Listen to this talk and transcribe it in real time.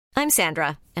I'm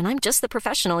Sandra, and I'm just the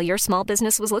professional your small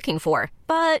business was looking for.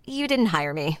 But you didn't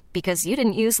hire me because you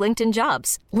didn't use LinkedIn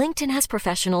Jobs. LinkedIn has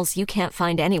professionals you can't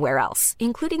find anywhere else,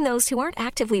 including those who aren't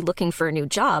actively looking for a new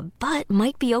job, but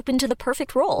might be open to the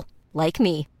perfect role, like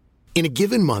me. In a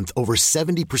given month, over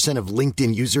 70% of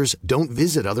LinkedIn users don't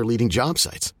visit other leading job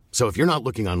sites. So if you're not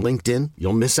looking on LinkedIn,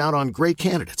 you'll miss out on great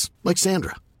candidates like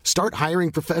Sandra. Start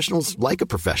hiring professionals like a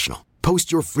professional.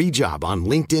 Post your free job on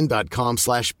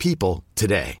linkedin.com/people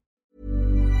today.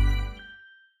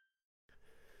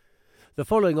 The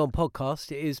following on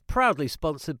podcast is proudly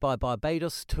sponsored by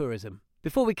Barbados Tourism.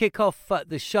 Before we kick off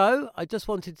the show, I just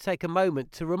wanted to take a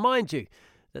moment to remind you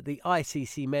that the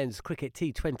ICC Men's Cricket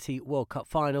T20 World Cup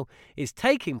Final is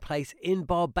taking place in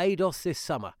Barbados this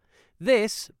summer.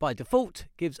 This, by default,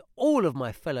 gives all of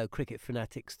my fellow cricket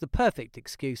fanatics the perfect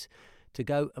excuse to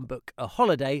go and book a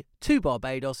holiday to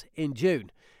Barbados in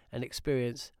June and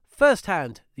experience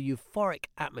firsthand the euphoric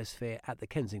atmosphere at the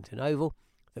Kensington Oval,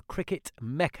 the cricket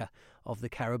mecca of the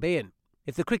Caribbean.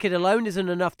 If the cricket alone isn't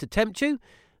enough to tempt you,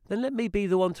 then let me be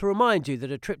the one to remind you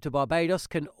that a trip to Barbados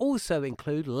can also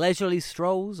include leisurely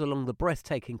strolls along the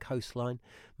breathtaking coastline,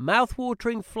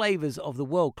 mouth-watering flavours of the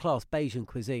world-class Bajan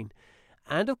cuisine,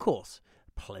 and, of course,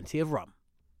 plenty of rum.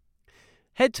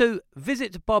 Head to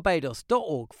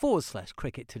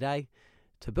visitbarbados.org/cricket today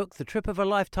to book the trip of a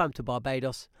lifetime to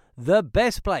Barbados, the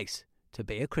best place to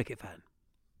be a cricket fan.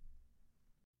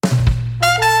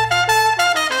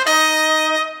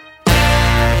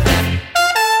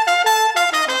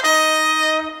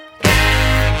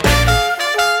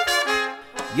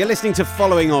 You're listening to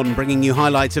Following On, bringing you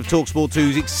highlights of TalkSport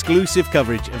 2's exclusive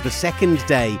coverage of the second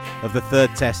day of the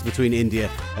third test between India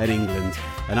and England.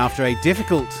 And after a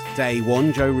difficult day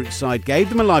one, Joe Root's side gave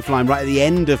them a lifeline right at the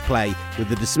end of play with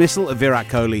the dismissal of Virat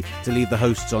Kohli to leave the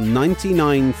hosts on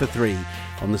 99 for 3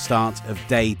 on the start of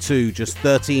day two, just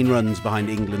 13 runs behind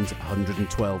England's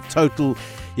 112 total.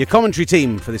 Your commentary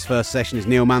team for this first session is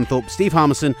Neil Manthorpe, Steve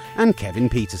Harmison and Kevin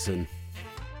Peterson.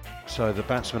 So the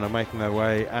batsmen are making their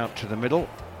way out to the middle,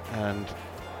 and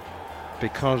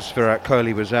because Virat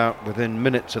Kohli was out within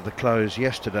minutes of the close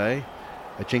yesterday,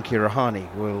 Ajinkya Rahane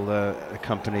will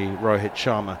accompany Rohit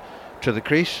Sharma to the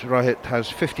crease. Rohit has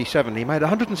 57. He made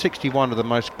 161 of the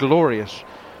most glorious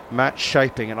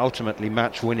match-shaping and ultimately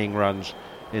match-winning runs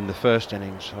in the first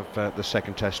innings of the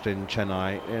second test in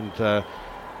Chennai, and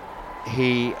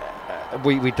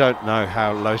we don't know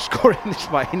how low-scoring this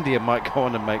might. India might go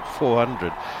on and make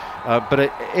 400.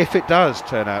 But if it does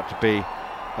turn out to be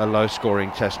a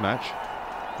low-scoring test match,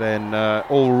 then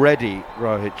already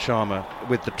Rohit Sharma,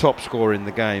 with the top score in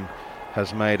the game,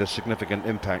 has made a significant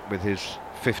impact with his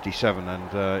 57,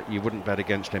 and you wouldn't bet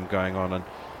against him going on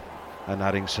and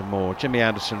adding some more. Jimmy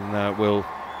Anderson will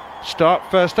start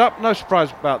first up. No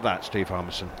surprise about that, Steve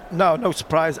Harmison. No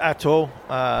surprise at all.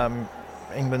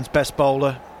 England's best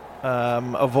bowler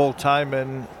of all time,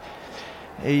 and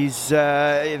he's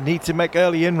need to make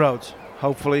early inroads.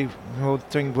 Hopefully,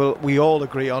 we all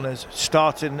agree on is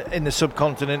starting in the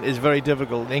subcontinent is very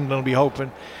difficult. England will be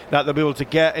hoping that they'll be able to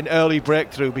get an early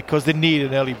breakthrough because they need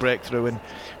an early breakthrough. And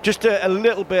just a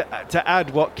little bit to add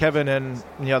what Kevin and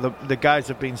the guys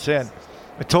have been saying.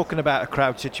 We're talking about a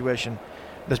crowd situation.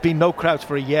 There's been no crowds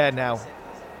for a year now.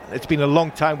 It's been a long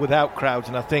time without crowds,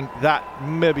 and I think that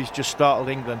maybe's just startled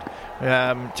England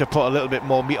to put a little bit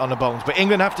more meat on the bones. But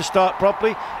England have to start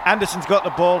properly. Anderson's got the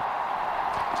ball.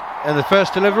 And the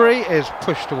first delivery is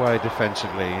pushed away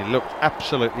defensively. He looked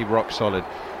absolutely rock solid,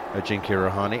 Ajinkya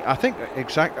Rahane. I think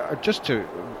just to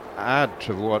add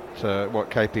to what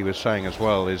KP was saying as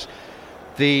well, is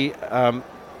the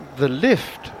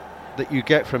lift that you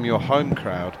get from your home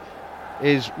crowd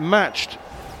is matched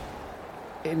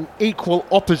in equal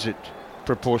opposite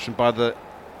proportion by the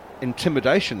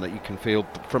intimidation that you can feel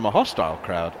from a hostile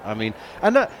crowd. I mean,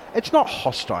 and it's not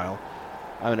hostile.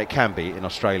 I mean, it can be in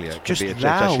Australia. It's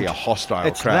actually a hostile crowd.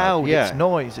 It's loud, it's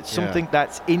noise, it's something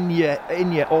that's in you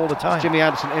all the time. Jimmy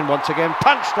Anderson in once again,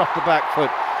 punched off the back foot.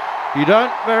 You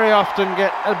don't very often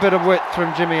get a bit of width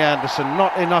from Jimmy Anderson,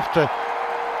 not enough to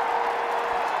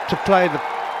play the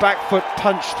back foot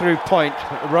punch through point.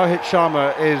 Rohit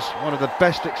Sharma is one of the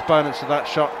best exponents of that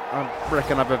shot I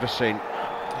reckon I've ever seen.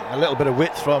 A little bit of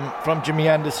width from Jimmy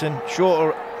Anderson,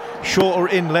 shorter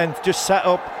in length, just sat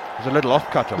up. It was a little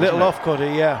off-cutter, wasn't it? Little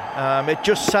off-cutter, yeah. It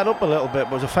just sat up a little bit,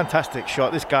 but it was a fantastic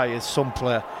shot. This guy is some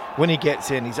player. When he gets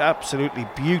in, he's absolutely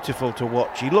beautiful to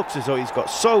watch. He looks as though he's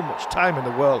got so much time in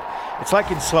the world. It's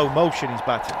like in slow motion he's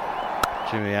batting.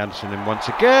 Jimmy Anderson in once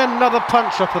again. Another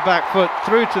punch off the back foot,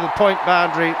 through to the point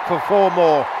boundary for 4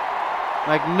 more.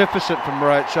 Magnificent from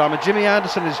Rohit Sharma. Jimmy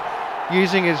Anderson is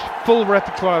using his full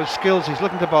repertoire of skills. He's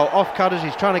looking to bowl off cutters.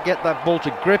 He's trying to get that ball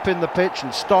to grip in the pitch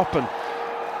and stop. And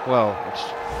well,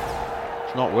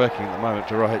 it's not working at the moment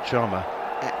to Rohit Sharma.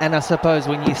 And I suppose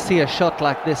when you see a shot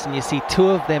like this and you see two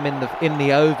of them in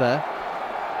the over,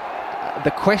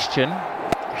 the question: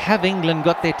 have England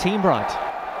got their team right?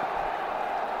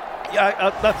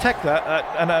 Yeah, I take that,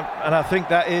 and I think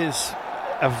that is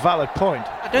a valid point.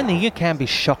 I don't think you can be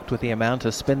shocked with the amount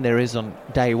of spin there is on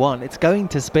day one. It's going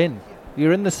to spin.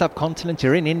 You're in the subcontinent,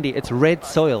 you're in India, it's red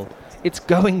soil. It's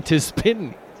going to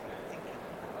spin.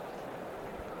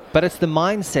 But it's the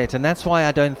mindset, and that's why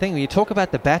I don't think, when you talk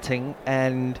about the batting,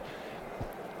 and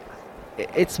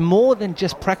it's more than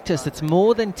just practice, it's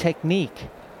more than technique.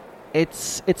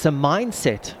 It's a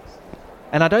mindset.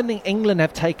 And I don't think England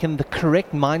have taken the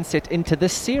correct mindset into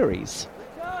this series.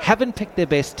 Haven't picked their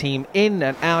best team, in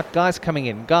and out, guys coming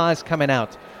in, guys coming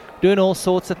out, doing all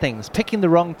sorts of things, picking the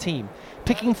wrong team,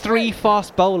 picking 3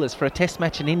 fast bowlers for a test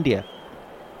match in India.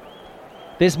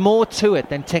 There's more to it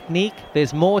than technique,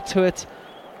 there's more to it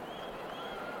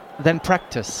than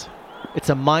practice. It's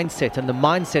a mindset, and the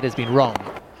mindset has been wrong.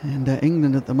 And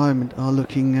England at the moment are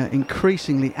looking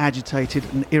increasingly agitated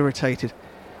and irritated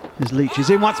as Leach is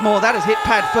in once more. That has hit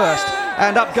pad first,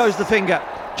 and up goes the finger.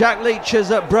 Jack Leach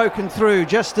has broken through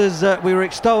just as we were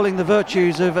extolling the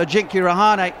virtues of Ajinkya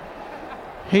Rahane.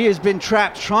 He has been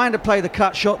trapped trying to play the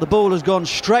cut shot. The ball has gone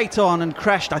straight on and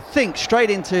crashed, I think, straight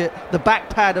into the back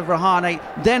pad of Rahane,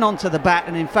 then onto the bat,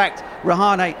 and in fact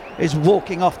Rahane is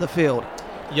walking off the field.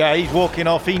 Yeah, he's walking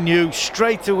off. He knew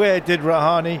straight away, did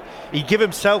Rahane. He gave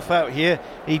himself out here.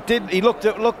 He looked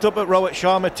up at Rohit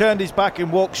Sharma, turned his back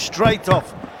and walked straight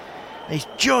off. He's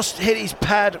just hit his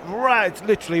pad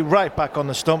literally right back on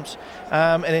the stumps,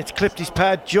 and it's clipped his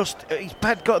pad. His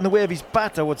pad got in the way of his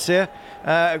bat, I would say.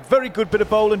 A very good bit of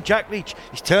bowling, Jack Leach.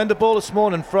 He's turned the ball this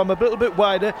morning from a little bit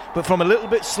wider, but from a little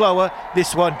bit slower.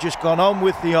 This one just gone on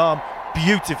with the arm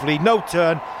beautifully, no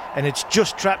turn, and it's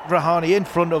just trapped Rahane in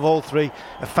front of all 3.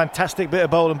 A fantastic bit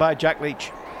of bowling by Jack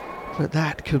Leach. But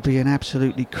that could be an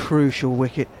absolutely crucial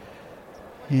wicket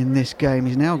in this game.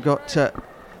 He's now got the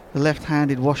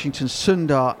left-handed Washington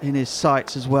Sundar in his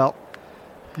sights as well,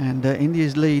 and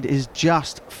India's lead is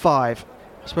just 5.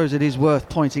 I suppose it is worth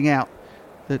pointing out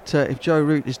that if Joe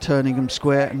Root is turning them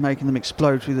square and making them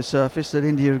explode through the surface, that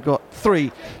India have got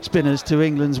 3 spinners to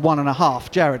England's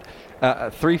 1.5. Jared?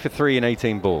 3 for 3 in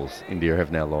 18 balls India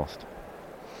have now lost.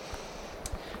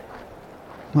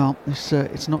 Well,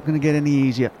 it's not going to get any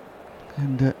easier,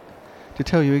 and to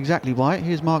tell you exactly why,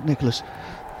 here's Mark Nicholas.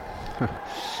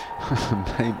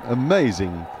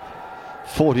 Amazing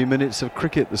 40 minutes of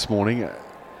cricket this morning.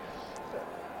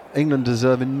 England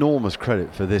deserve enormous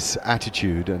credit for this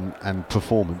attitude and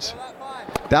performance.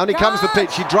 Down he comes the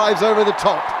pitch, he drives over the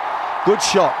top. Good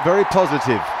shot, very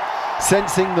positive.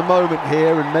 Sensing the moment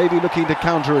here and maybe looking to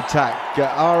counter-attack.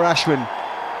 R. Ashwin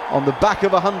on the back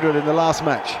of 100 in the last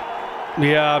match.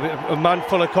 Yeah, a man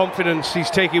full of confidence. He's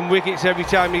taking wickets every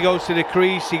time he goes to the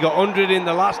crease. He got 100 in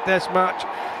the last test match.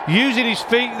 Using his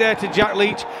feet there to Jack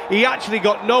Leach. He actually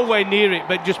got nowhere near it,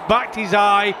 but just backed his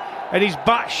eye and his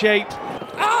bat shape.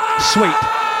 Sweep,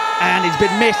 and it's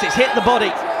been missed. It's hit the body,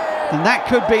 and that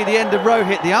could be the end of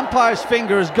Rohit. The umpire's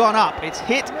finger has gone up. It's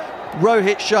hit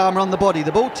Rohit Sharma on the body.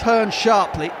 The ball turned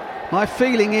sharply. My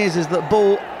feeling is that the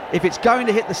ball, if it's going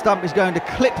to hit the stump, is going to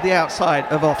clip the outside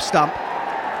of off stump.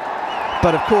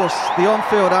 But of course, the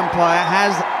on-field umpire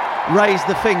has raised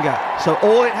the finger, so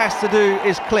all it has to do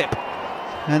is clip.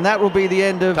 And that will be the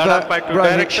end of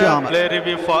Rohit Sharma. Play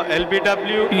review for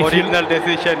LBW. Original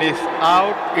decision is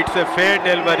out. It's a fair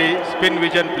delivery. Spin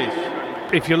vision, please.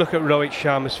 If you look at Rohit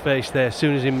Sharma's face there, as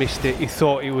soon as he missed it, he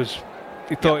thought it was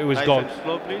gone.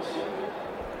 Slow, please.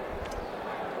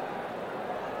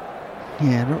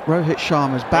 Yeah, Rohit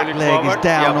Sharma's back leg is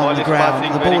down on the ground.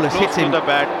 The ball has hit him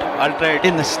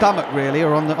in the stomach, really,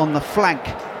 or on the flank.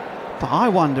 But I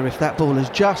wonder if that ball has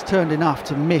just turned enough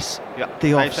to miss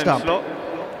the off stump.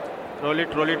 Roll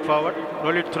it forward,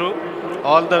 roll it through,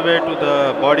 all the way to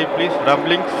the body, please.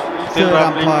 Rumblings, still Third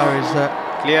rumblings. umpire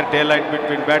is Clear daylight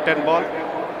between bat and ball.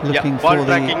 looking ball for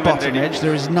tracking the when bottom ready, edge. please.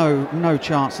 There is no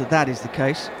chance that that is the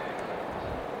case.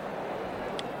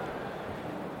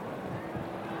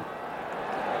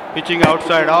 Pitching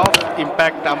outside off,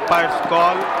 impact umpire's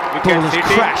call. Ball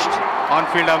has crashed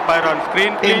on-field umpire on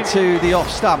screen, please. into the off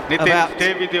stump, Nitin, about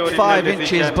stay with the original 5 inches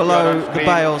decision. below You are on the screen.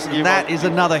 bails, Give and that off, is please.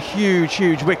 another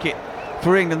huge wicket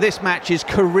for England. This match is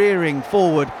careering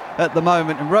forward at the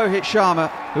moment, and Rohit Sharma,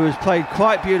 who has played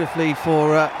quite beautifully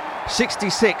for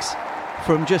 66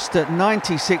 from just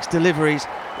 96 deliveries,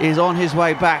 is on his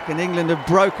way back, and England have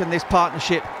broken this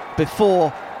partnership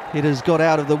before it has got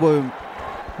out of the womb.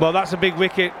 Well, that's a big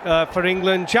wicket for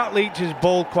England. Jack Leach has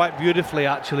bowled quite beautifully,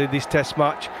 actually, this Test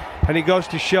match. And it goes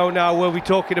to show now, where we're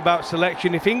talking about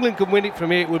selection, if England can win it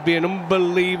from here, it would be an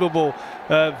unbelievable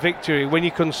victory when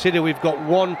you consider we've got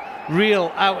one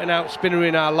real out-and-out spinner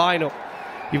in our lineup.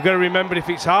 You've got to remember, if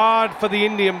it's hard for the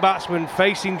Indian batsman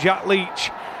facing Jack Leach,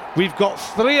 we've got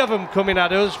three of them coming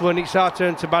at us when it's our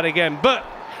turn to bat again. But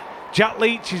Jack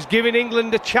Leach is giving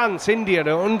England a chance. India at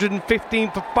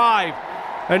 115 for 5.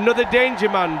 Another danger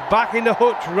man back in the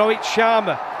hutch, Rohit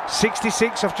Sharma,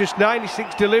 66 off just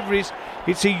 96 deliveries.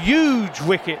 It's a huge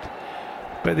wicket.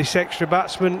 But this extra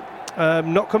batsman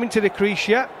not coming to the crease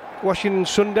yet. Washington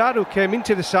Sundar, who came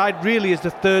into the side, really is the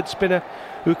third spinner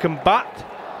who can bat.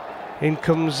 In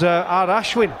comes R.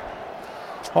 Ashwin,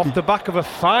 off the back of a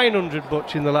fine 100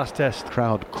 butch in the last Test.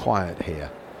 Crowd quiet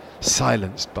here,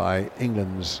 silenced by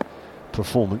England's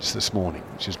performance this morning,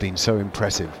 which has been so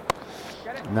impressive.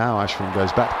 Now Ashwin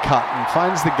goes back, cut, and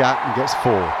finds the gap and gets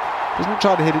 4. Doesn't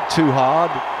try to hit it too hard.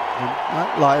 And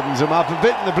that livens him up a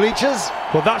bit in the bleachers.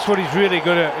 Well, that's what he's really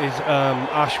good at, is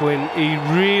Ashwin. He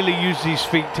really uses his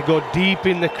feet to go deep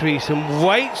in the crease and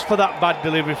waits for that bad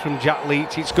delivery from Jack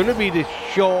Leach. It's going to be this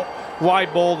short,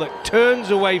 wide ball that turns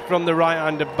away from the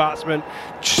right-handed batsman,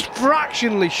 just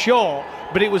fractionally short,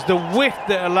 but it was the whiff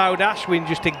that allowed Ashwin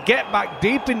just to get back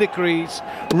deep in the crease,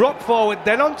 rock forward,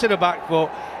 then onto the back foot,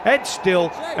 head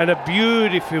still, and a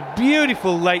beautiful,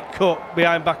 beautiful late cut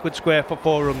behind backward square for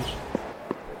 4 runs.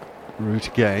 Root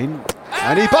again,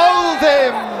 and he bowled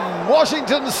him!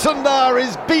 Washington Sundar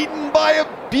is beaten by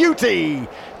a beauty.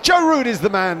 Joe Root is the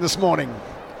man this morning.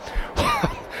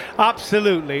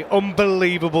 Absolutely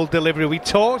unbelievable delivery. We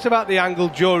talked about the angle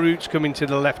Joe Root's coming to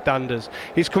the left-handers.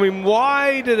 He's coming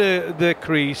wide of the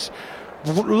crease.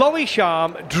 Lowy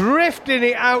Sharm drifting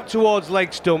it out towards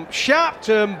leg stump. Sharp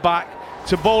turn back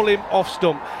to bowl him off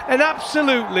stump. An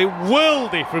absolutely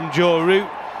worldie from Joe Root.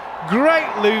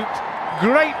 Great loop,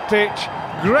 great pitch,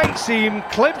 great seam,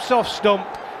 clips off stump,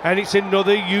 and it's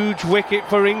another huge wicket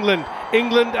for England.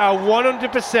 England are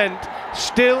 100%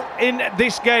 still in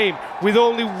this game with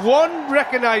only one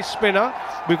recognised spinner.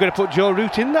 We've got to put Joe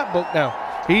Root in that book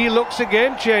now. He looks a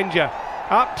game changer.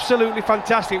 Absolutely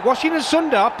fantastic. Washington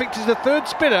Sundar picked as the third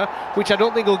spinner, which I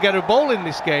don't think will get a ball in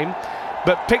this game,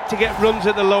 but picked to get runs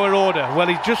at the lower order. Well,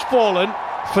 he's just fallen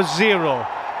for 0.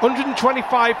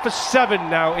 125 for 7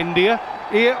 now, India,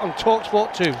 here on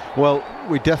TalkSport 2. Well,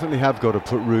 we definitely have got to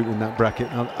put Root in that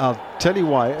bracket. I'll tell you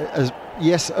why.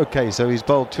 Yes, okay, so he's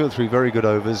bowled 2 or 3 very good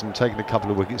overs and taken a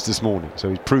couple of wickets this morning, so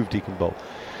he's proved he can bowl.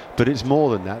 But it's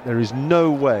more than that. There is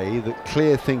no way that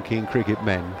clear-thinking cricket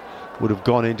men would have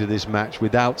gone into this match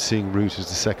without seeing Root as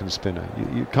the second spinner.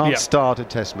 You can't start a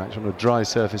Test match on a dry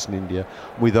surface in India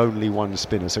with only one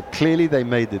spinner. So clearly they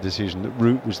made the decision that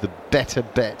Root was the better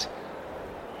bet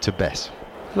to Bess.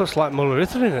 Looks like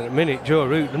Mullaritharan in a minute, Joe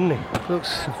Root, doesn't he?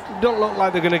 Don't look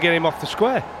like they're going to get him off the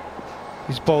square.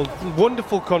 He's bowled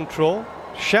wonderful control,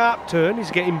 sharp turn,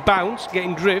 he's getting bounce,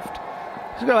 getting drift.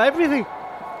 He's got everything.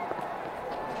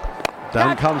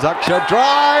 Down comes Akshar,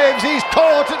 drives, he's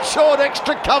caught at short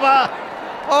extra cover.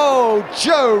 Oh,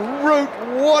 Joe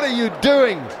Root, what are you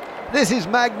doing? This is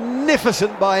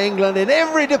magnificent by England in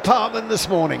every department this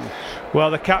morning. Well,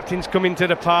 the captain's coming to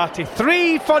the party.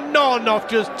 3 for none off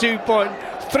just 2 points.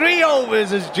 3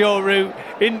 overs as Joe Root.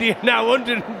 India now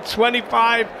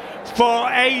 125 for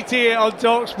 80 on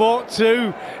TalkSport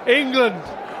 2. England,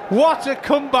 what a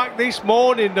comeback this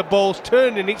morning. The ball's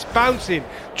turning, it's bouncing.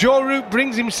 Joe Root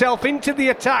brings himself into the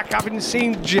attack, having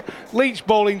seen Leach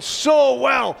bowling so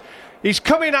well. He's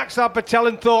come in, Axar Patel,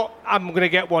 and thought, I'm going to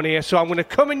get one here, so I'm going to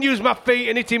come and use my feet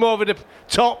and hit him over the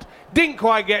top. Didn't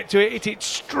quite get to it, hit it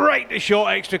straight to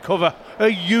short extra cover. A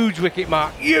huge wicket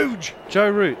mark, huge. Joe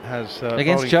Root has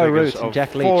against Joe Root and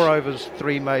Jack Leach. 4 overs,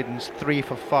 3 maidens, 3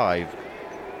 for 5.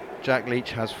 Jack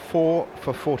Leach has 4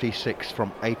 for 46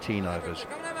 from 18 overs.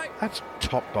 That's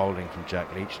top bowling from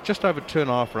Jack Leach. Just over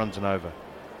 2.5 runs and over.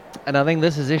 And I think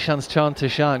this is Ishan's chance to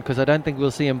shine, because I don't think we'll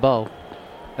see him bowl.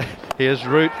 Here's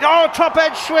Root. Oh, top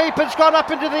edge sweep. It's gone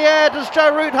up into the air. Does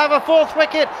Joe Root have a 4th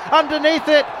wicket? Underneath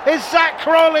it is Zach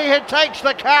Crawley who takes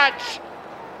the catch.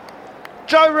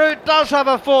 Joe Root does have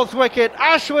a 4th wicket.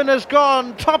 Ashwin has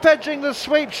gone, top edging the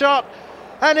sweep shot.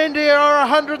 And India are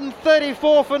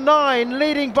 134 for 9,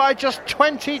 leading by just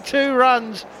 22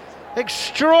 runs.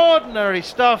 Extraordinary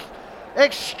stuff.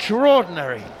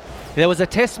 Extraordinary. There was a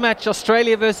Test match,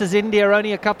 Australia versus India,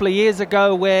 only a couple of years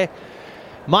ago, where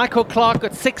Michael Clarke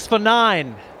got 6 for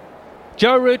 9.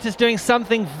 Joe Root is doing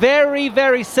something very,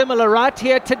 very similar right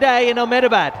here today in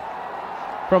Ahmedabad.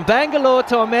 From Bangalore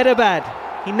to Ahmedabad.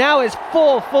 He now has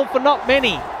 4 for not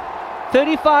many.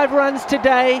 35 runs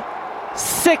today,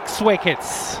 6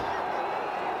 wickets.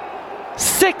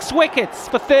 6 wickets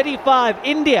for 35.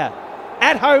 India,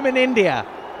 at home in India.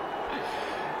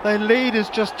 Their lead is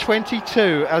just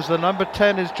 22 as the number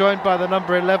 10 is joined by the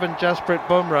number 11, Jasprit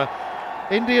Bumrah.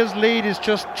 India's lead is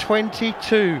just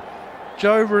 22.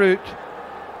 Joe Root,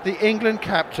 the England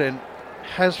captain,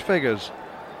 has figures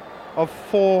of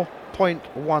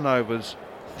 4.1 overs,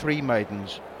 3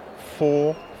 maidens,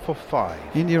 4 for 5.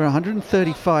 India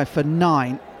 135 for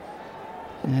 9,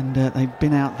 and they've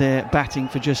been out there batting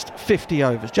for just 50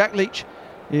 overs. Jack Leach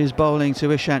is bowling to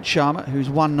Ishant Sharma, who's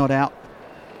 1 not out.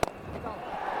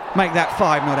 Make that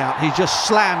 5 not out. He's just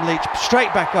slammed Leach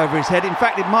straight back over his head. In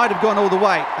fact, it might have gone all the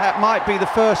way. That might be the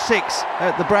first 6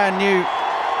 at the brand new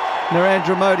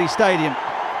Narendra Modi Stadium,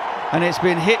 and it's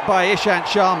been hit by Ishant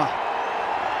Sharma.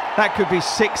 That could be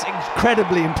 6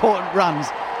 incredibly important runs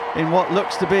in what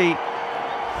looks to be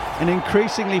an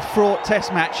increasingly fraught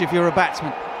test match if you're a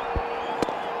batsman.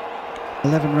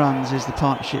 11 runs is the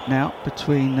partnership now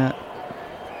between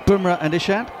Bumrah and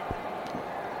Ishant.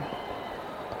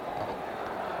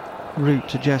 Root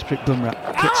to Jasprit Bumrah,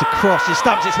 gets across his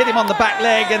stumps, it's hit him on the back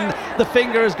leg and the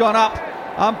finger has gone up.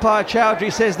 Umpire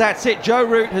Chowdhury says that's it. Joe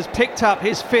Root has picked up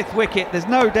his 5th wicket. There's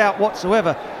no doubt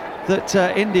whatsoever that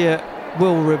India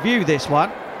will review this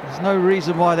one. There's no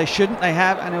reason why they shouldn't. They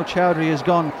have. Anil Chowdhury has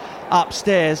gone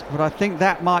upstairs, but I think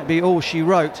that might be all she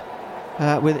wrote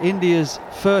with India's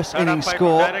first innings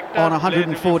score on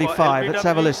 145. Let's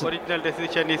have a listen. Original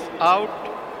decision is out.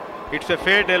 It's a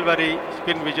fair delivery.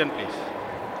 Spin vision, please.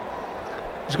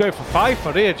 He's going for 5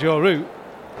 for here, Joe Root.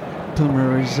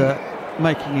 Bumrah is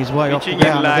making his way off the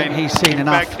ground. I think he's seen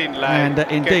enough, and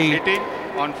indeed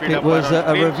it was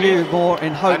a review more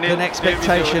in hope than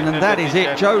expectation, and that is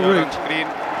it. Joe Root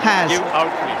has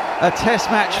a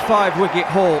test match 5-wicket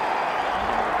haul.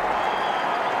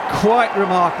 Quite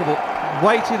remarkable.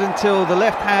 Waited until the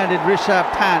left-handed Rishabh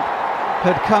Pant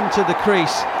had come to the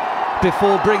crease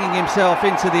before bringing himself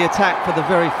into the attack for the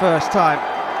very first time,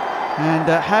 and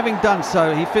having done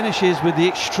so, he finishes with the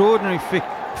extraordinary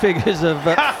figures of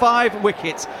 5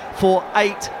 wickets for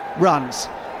 8 runs.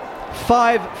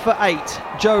 5 for 8,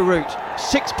 Joe Root.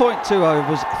 6.2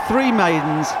 overs, 3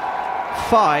 maidens,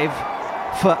 5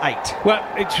 for 8. Well,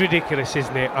 it's ridiculous,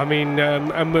 isn't it? I mean,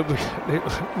 and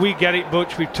we get it,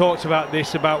 Butch. We've talked about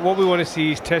this, about what we want to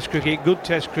see is Test cricket, good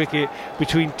Test cricket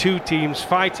between 2 teams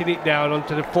fighting it down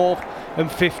onto the 4th and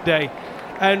 5th day.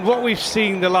 And what we've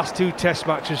seen the last 2 Test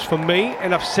matches, for me,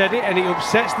 and I've said it, and it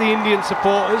upsets the Indian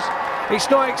supporters,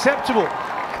 it's not acceptable.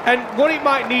 And what it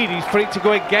might need is for it to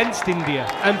go against India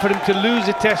and for them to lose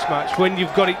a Test match when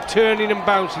you've got it turning and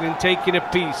bouncing and taking a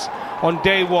piece on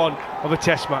day 1 of a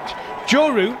Test match. Joe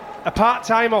Root, a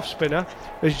part-time off-spinner,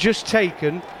 has just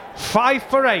taken 5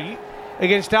 for 8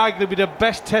 against arguably the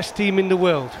best Test team in the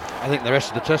world. I think the rest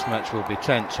of the Test match will be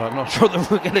tense. I'm not sure that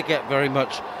we're going to get very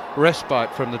much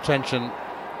respite from the tension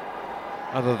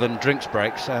other than drinks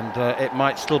breaks, and it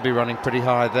might still be running pretty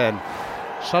high then.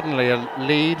 Suddenly a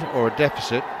lead or a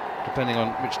deficit, depending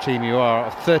on which team you are,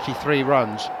 of 33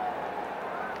 runs.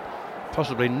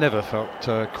 Possibly never felt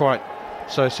quite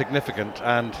so significant,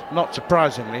 and not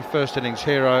surprisingly, first innings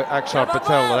hero Axar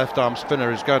Patel, the left arm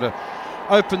spinner, is going to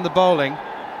open the bowling.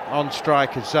 On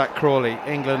strike is Zach Crawley.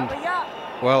 England,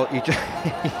 well, you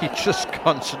just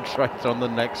concentrate on the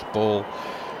next ball.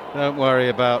 Don't worry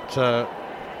about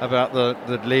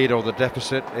the lead or the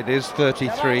deficit. It is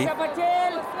 33.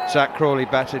 Zach Crawley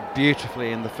batted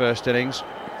beautifully in the first innings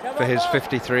for his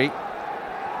 53,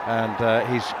 and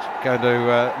he's going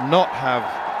to not have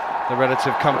the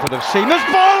relative comfort of seamers.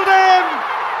 Bowled him!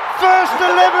 First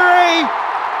delivery!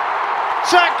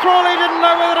 Zach Crawley didn't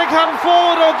know whether to come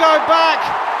forward or go back.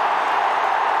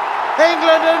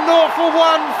 England are 0 for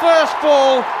 1 first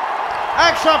ball.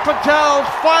 Axar Patel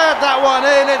fired that one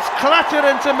in. It's clattered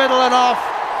into middle and off.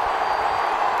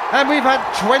 And we've had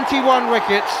 21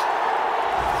 wickets.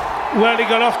 Well, he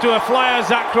got off to a flyer,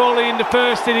 Zach Crawley, in the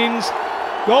first innings,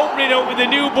 opening up with the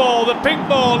new ball, the pink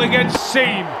ball against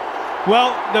seam.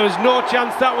 Well, there was no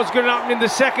chance that was going to happen in the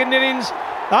second innings.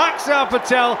 Axar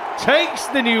Patel takes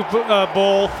the new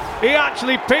ball. He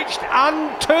actually pitched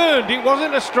and turned. It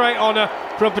wasn't a straight honour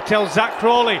from Patel. Zach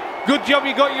Crawley, good job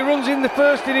you got your runs in the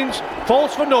first innings.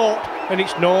 Falls for 0, and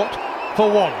it's 0 for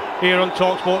 1 here on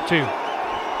TalkSport 2.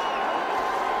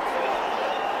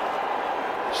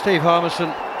 Steve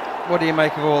Harmison, what do you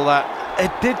make of all that?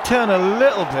 It did turn a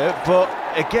little bit, but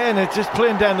again, it's just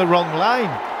playing down the wrong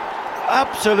line.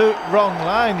 Absolute wrong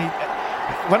line.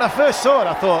 When I first saw it,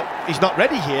 I thought he's not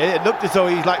ready here. It looked as though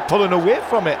he's like pulling away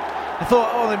from it. I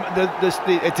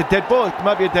thought, it's a dead ball. It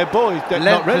might be a dead ball. He's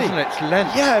not ready. Isn't it? It's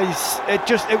length. Yeah,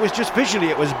 it was just visually,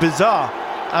 it was bizarre.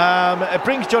 It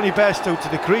brings Johnny Bairstow to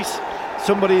the crease.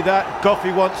 Somebody that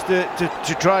Goffey wants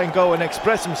to try and go and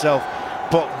express himself.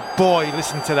 But boy,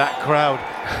 listen to that crowd.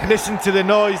 Listen to the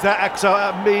noise that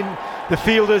the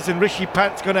fielders and Rishi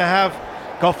Pant's going to have.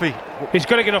 Goffey. He's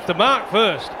got to get off the mark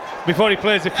first before he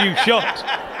plays a few shots.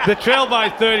 The trail by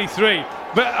 33.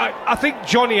 But I think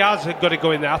Johnny has got to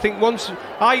go in there. I think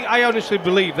I honestly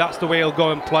believe that's the way he'll go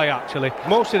and play, actually.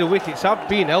 Most of the wickets have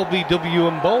been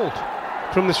LBW and bowled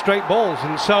from the straight balls.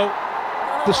 And so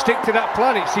to stick to that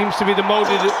plan, it seems to be the mode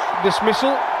of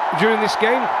dismissal during this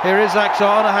game. Here is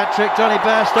Axar on a hat-trick. Johnny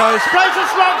Bairstow sprays a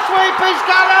slog sweep. He's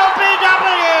got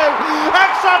LBW.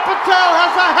 Axar Patel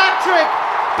has a hat-trick.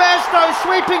 Bairstow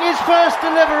sweeping his first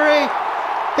delivery.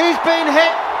 He's been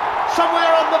hit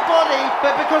somewhere on the body,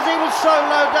 but because he was so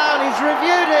low down, he's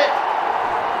reviewed it.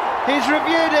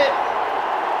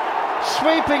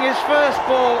 Sweeping his first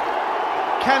ball.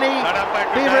 Can he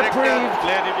be reprieved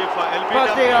by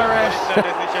DRS?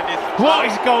 What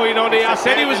is going on here? I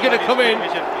said he was going to come in.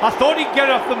 I thought he'd get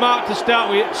off the mark to start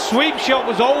with. Sweep shot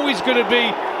was always going to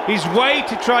be his way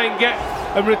to try and get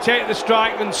and rotate the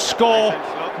strike and score,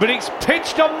 but it's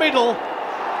pitched on middle.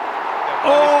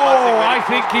 I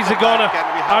think he's a goner.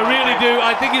 I really do.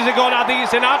 I think he's a goner. I think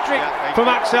it's an hat-trick from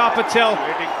Axar Patel.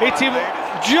 Hit him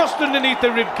just underneath the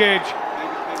ribcage.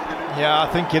 Yeah, I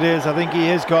think it is. I think he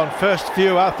is gone. First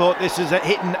few, I thought this is a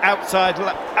hitting outside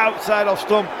off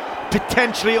stump.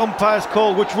 Potentially umpire's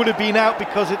call, which would have been out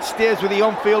because it steers with the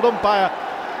on-field umpire.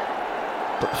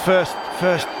 But first,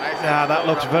 that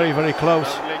looks very, very close.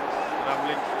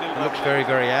 It looks very,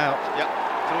 very out.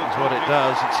 That's what it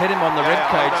does. It's hit him on the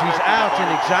ribcage. He's out in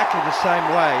exactly the same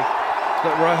way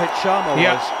that Rohit Sharma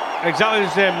was. Exactly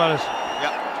the same, Manas.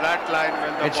 Flat line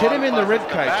when the it's hit him in the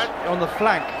ribcage on the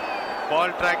flank.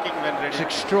 Ball tracking when ready. It's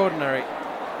extraordinary.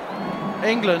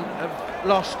 England have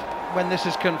lost, when this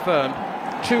is confirmed,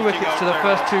 2 wickets to the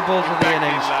first 2 balls of the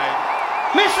innings.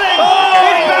 Missing!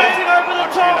 He's bouncing over the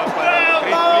top!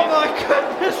 Oh my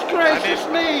goodness gracious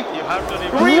me!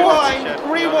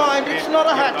 Rewind, it's not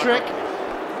a hat-trick.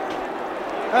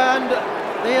 And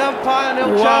the umpire,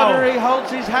 Neil Chowdhury,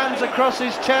 holds his hands across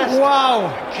his chest.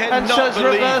 And says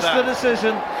reverse the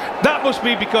decision. That must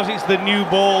be because it's the new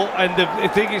ball and they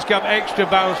think it's got extra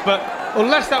bounce, but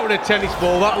unless that were a tennis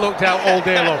ball, that looked out all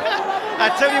day long.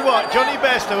 I tell you what, Johnny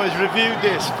Bairstow has reviewed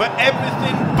this for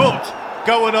everything but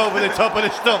going over the top of the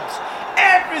stumps.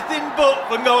 Everything but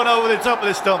from going over the top of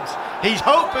the stumps. He's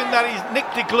hoping that he's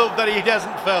nicked a glove that he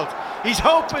hasn't felt. He's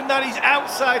hoping that he's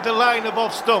outside the line of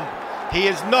off stump. He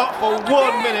has not for 1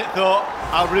 minute thought,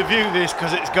 I'll review this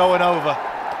because it's going over.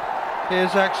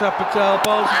 Here's Axar Patel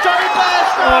bowls. Johnny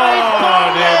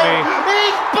Bairstow!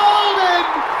 He's bowled him!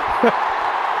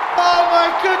 Oh my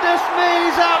goodness me,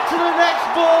 he's out to the next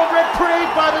ball,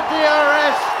 reprieved by the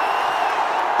DRS.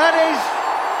 And he's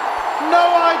no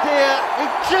idea, he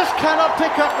just cannot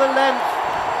pick up the length.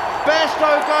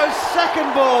 Bairstow goes second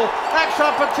ball.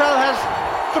 Axar Patel has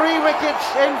 3 wickets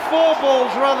in 4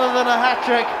 balls rather than a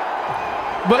hat-trick.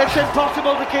 But it's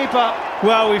impossible to keep up.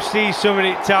 Well, we've seen so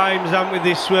many times, haven't we,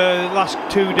 this last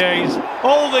 2 days.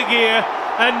 All the gear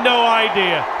and no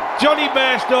idea. Johnny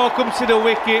Bairstow comes to the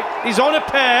wicket. He's on a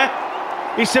pair.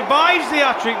 He survives the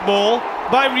hat-trick ball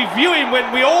by reviewing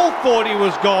when we all thought he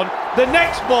was gone. The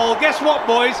next ball, guess what,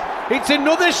 boys? It's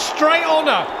another straight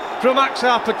honour from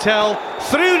Axar Patel.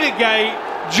 Through the gate,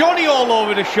 Johnny all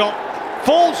over the shop.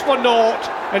 Falls for naught,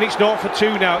 and it's 0 for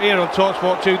 2 now here on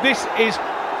TalkSport 2. This is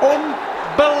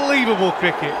unbelievable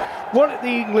cricket. What the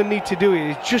England need to do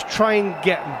is just try and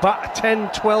get back 10,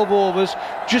 12 overs,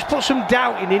 just put some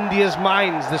doubt in India's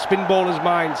minds, the spin bowlers'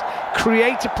 minds,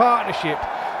 create a partnership,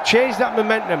 change that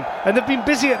momentum. And they've been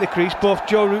busy at the crease, both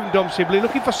Joe Root and Dom Sibley,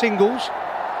 looking for singles.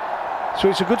 So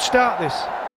it's a good start, this.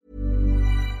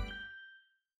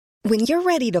 When you're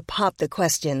ready to pop the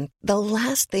question, the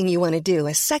last thing you want to do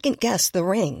is second-guess the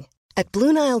ring. At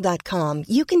BlueNile.com,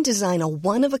 you can design a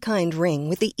one-of-a-kind ring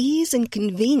with the ease and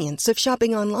convenience of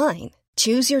shopping online.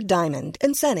 Choose your diamond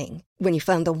and setting. When you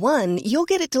find the one, you'll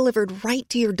get it delivered right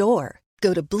to your door.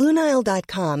 Go to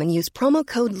BlueNile.com and use promo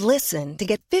code LISTEN to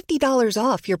get $50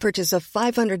 off your purchase of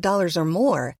 $500 or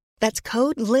more. That's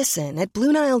code LISTEN at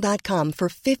BlueNile.com for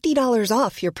 $50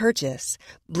 off your purchase.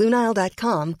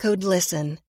 BlueNile.com, code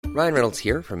LISTEN. Ryan Reynolds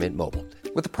here from Mint Mobile.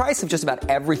 With the price of just about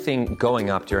everything going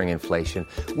up during inflation,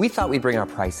 we thought we'd bring our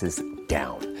prices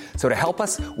down. So to help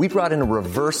us, we brought in a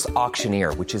reverse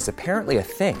auctioneer, which is apparently a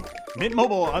thing. Mint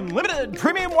Mobile Unlimited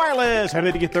Premium Wireless. How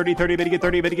to get 30, 30, how to get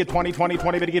 30, how to get 20, 20,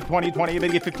 20, how to get 20, 20, how to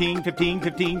get 15, 15,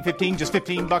 15, 15, just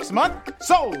 $15 a month?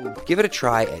 Sold! Give it a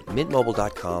try at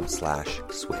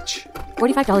mintmobile.com/switch.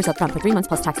 $45 up front for 3 months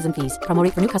plus taxes and fees. Promo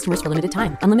rate for new customers for limited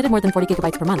time. Unlimited more than 40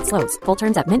 gigabytes per month. Slows full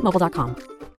terms at mintmobile.com.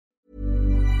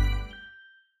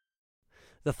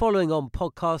 The following on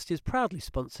podcast is proudly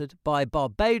sponsored by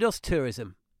Barbados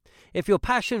Tourism. If your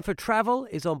passion for travel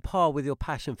is on par with your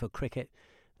passion for cricket,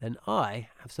 then I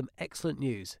have some excellent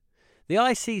news. The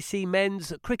ICC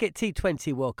Men's Cricket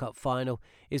T20 World Cup Final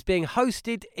is being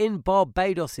hosted in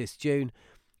Barbados this June,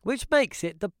 which makes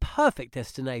it the perfect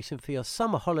destination for your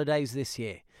summer holidays this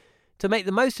year. To make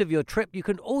the most of your trip, you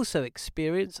can also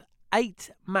experience 8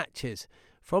 matches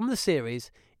from the series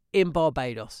in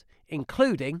Barbados,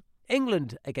 including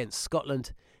England against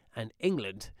Scotland and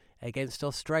England against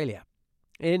Australia.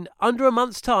 In under a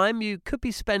month's time, you could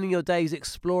be spending your days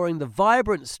exploring the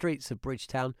vibrant streets of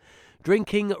Bridgetown,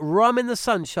 drinking rum in the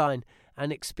sunshine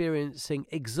and experiencing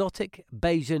exotic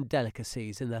Bajan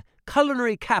delicacies. In the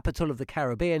culinary capital of the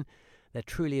Caribbean, there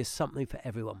truly is something for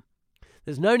everyone.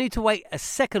 There's no need to wait a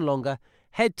second longer.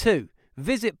 Head to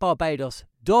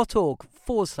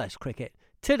visitbarbados.org/cricket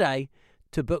today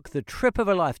to book the trip of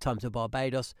a lifetime to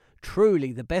Barbados,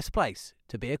 truly the best place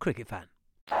to be a cricket fan.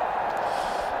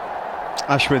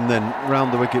 Ashwin then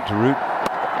round the wicket to Root.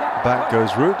 Back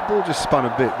goes Root. The ball just spun a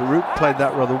bit, but Root played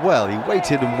that rather well. He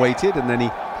waited, and then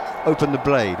he opened the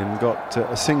blade and got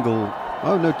a single,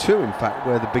 two in fact,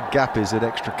 where the big gap is at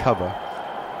extra cover.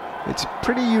 It's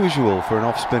pretty usual for an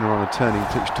off-spinner on a turning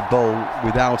pitch to bowl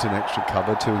without an extra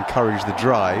cover to encourage the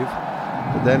drive.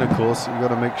 But then, of course, you've got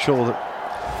to make sure that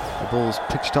the ball's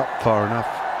pitched up far enough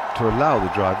to allow the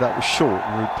drive. That was short,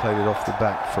 and Root played it off the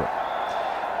back foot.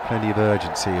 Plenty of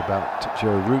urgency about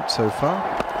Joe Root so far.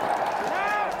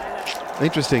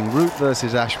 Interesting, Root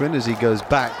versus Ashwin as he goes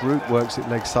back. Root works it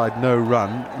leg side, no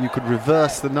run. You could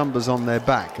reverse the numbers on their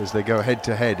back as they go head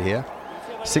to head here.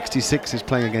 66 is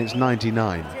playing against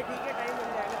 99.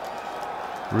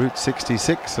 Root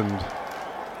 66 and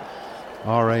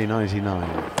RA 99.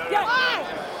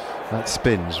 That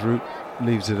spins. Root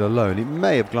leaves it alone. He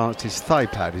may have glanced his thigh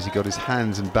pad as he got his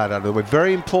hands and bat out of the way.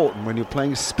 Very important when you're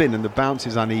playing spin and the bounce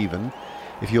is uneven.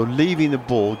 If you're leaving the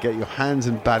ball, get your hands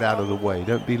and bat out of the way.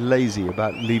 Don't be lazy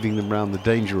about leaving them around the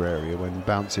danger area when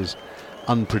bounce is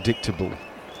unpredictable.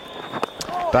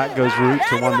 Back goes Root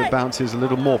to one that bounces a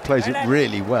little more, plays it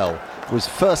really well. Was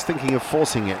first thinking of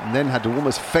forcing it and then had to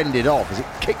almost fend it off as it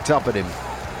kicked up at him,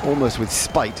 almost with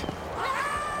spite.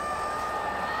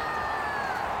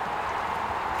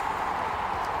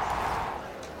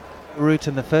 Root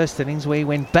in the first innings where he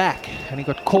went back and he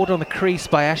got caught on the crease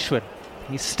by Ashwin.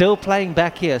 He's still playing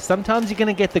back here. Sometimes you're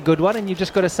going to get the good one and you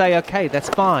just got to say, okay, that's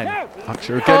fine.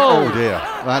 Akshar again. Oh dear,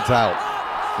 that's out.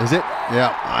 Is it?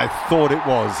 Yeah, I thought it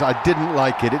was. I didn't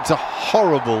like it. It's a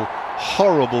horrible,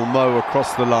 horrible mow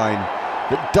across the line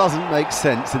that doesn't make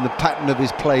sense in the pattern of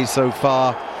his play so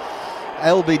far.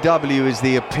 LBW is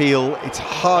the appeal. It's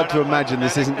hard to imagine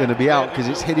this isn't going to be out because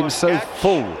it's hit him so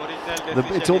full.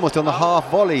 It's almost on the half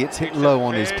volley. It's hit low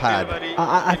on his pad.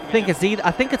 I think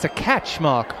it's a catch,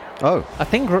 Mark. Oh. I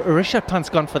think Rishabh Pant's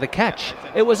gone for the catch.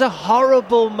 It was a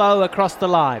horrible mow across the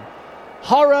line.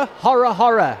 Horror, horror,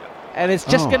 horror. And it's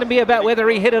just going to be about whether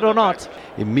he hit it or not.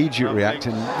 Immediate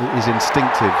reaction is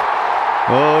instinctive.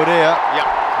 Oh dear. Yeah.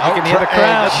 You can hear the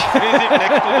crowd.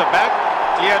 Next to the back.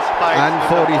 And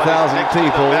 40,000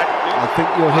 people. I think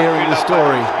you're hearing the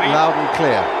story loud and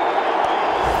clear.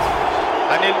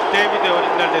 Anil, stay with the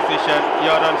original decision.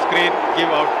 You're on screen.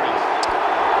 Give out, please.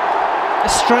 A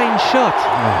strange shot.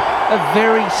 A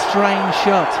very strange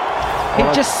shot. He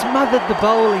just smothered the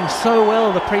bowling so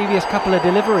well the previous couple of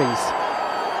deliveries.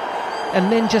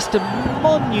 And then just a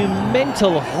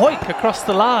monumental hoik across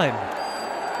the line.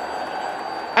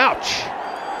 Ouch.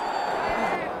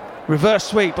 Reverse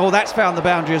sweep. Oh, that's found the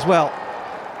boundary as well.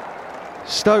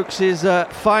 Stokes is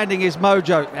finding his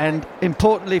mojo, and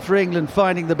importantly for England,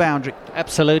 finding the boundary.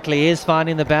 Absolutely is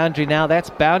finding the boundary now. That's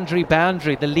boundary.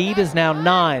 The lead is now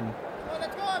 9.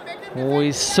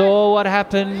 We saw what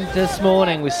happened this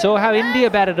morning. We saw how India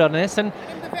batted on this, and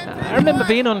I remember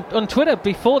being on Twitter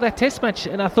before that test match,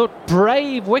 and I thought,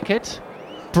 brave wicket.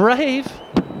 Brave.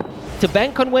 To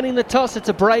bank on winning the toss, it's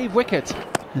a brave wicket.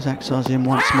 There's Axar's in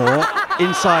once more.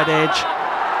 Inside edge.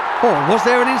 Oh, was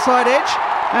there an inside edge?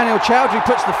 Anil Chowdhury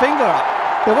puts the finger up.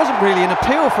 There wasn't really an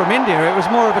appeal from India. It was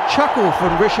more of a chuckle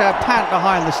from Rishabh Pant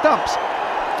behind the stumps.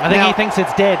 I think he thinks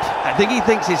it's dead. I think he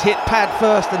thinks he's hit pad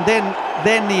first and then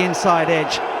the inside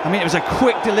edge. I mean, it was a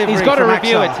quick delivery. He's got to from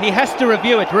review Axar. it. He has to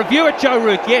review it. Review it, Joe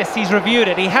Root. Yes, he's reviewed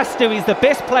it. He has to. He's the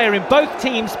best player in both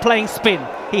teams playing spin.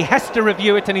 He has to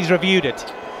review it, and he's reviewed it.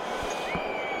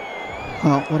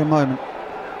 Oh, what a moment.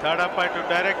 Third umpire to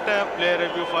director, player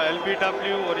review for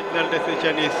LBW. Original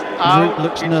decision is out. Root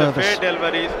looks it's nervous. a fair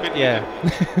delivery. Spin Yeah,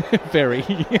 very.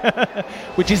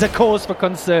 Which is a cause for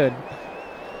concern.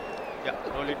 Yeah,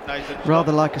 roll it nice and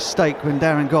Rather like a steak when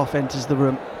Darren Gough enters the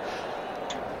room.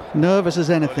 Nervous as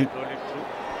anything.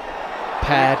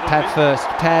 Pad first,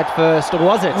 or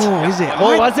was it? Oh, is it?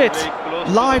 Or was it?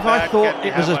 Live, I thought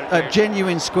it was a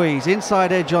genuine squeeze.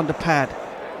 Inside edge onto pad.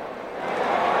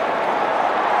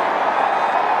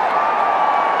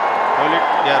 Roll it.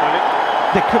 Yeah, roll it.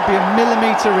 There could be a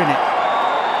millimetre in it.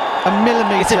 A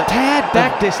millimetre. It's a tad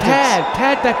back distance.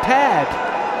 Pad back pad.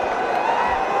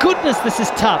 Goodness, this is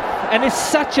tough. And it's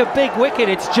such a big wicket.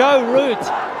 It's Joe Root.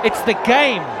 It's the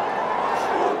game.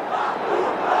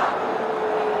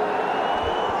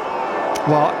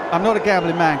 Well, I'm not a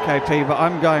gambling man, KP, but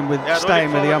I'm going with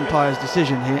staying with the forward, umpire's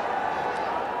decision here.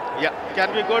 Yeah,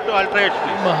 can we go to ultra edge,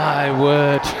 please? My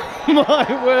word. My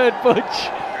word, Butch.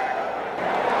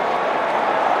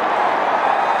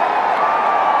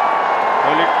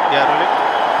 Roll it. Yeah, roll it.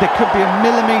 There could be a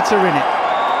millimetre in it.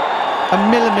 A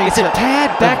millimetre. It's a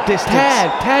tad back distance.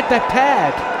 Pad back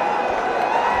pad.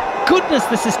 Goodness,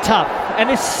 this is tough.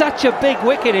 And it's such a big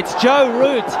wicket. It's Joe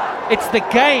Root. It's the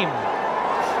game.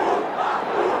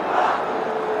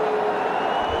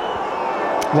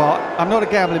 Well, I'm not a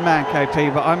gambling man, KP,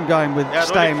 but I'm going with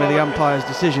staying with the umpire's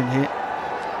decision here.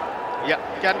 Yeah,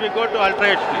 can we go to ultra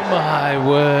edge, please? My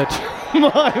word.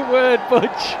 My word,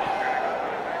 Butch.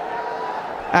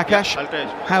 Akash,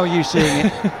 how are you seeing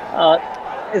it?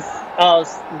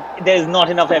 There's not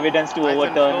enough evidence to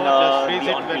overturn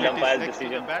the on-field umpire's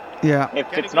decision. Yeah.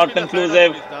 If it's not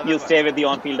conclusive, you stay with the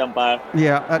on-field umpire.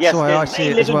 Yeah, that's yes, the way I see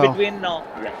it as little well. between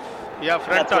yeah,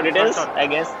 that's what it is, I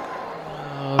guess.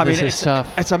 I mean, it's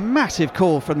tough. It's a massive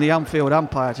call from the on-field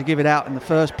umpire to give it out in the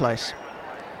first place.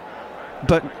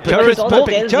 But Joe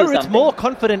Root's more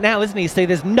confident now, isn't he? See,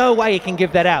 there's no way he can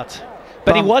give that out.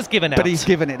 But he was given out. But he's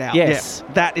given it out. Yes.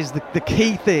 Yeah. That is the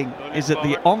key thing, is that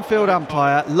the on-field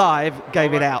umpire live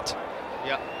gave it out.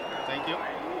 Yeah, thank you.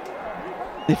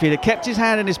 If he'd have kept his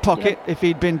hand in his pocket, if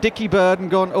he'd been Dickie Bird and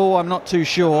gone, oh, I'm not too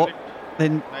sure,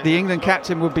 then the England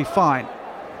captain would be fine.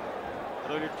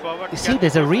 You see,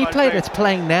 there's a replay that's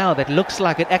playing now that looks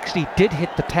like it actually did hit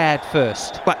the pad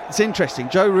first. But it's interesting.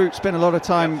 Joe Root spent a lot of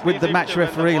time with the match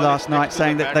referee last night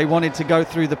saying that they wanted to go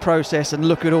through the process and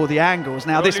look at all the angles.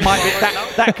 Now, this might be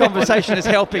that conversation is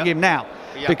helping him now,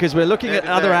 because we're looking at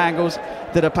other angles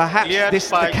that are perhaps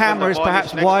the camera is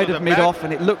perhaps wide of mid-off,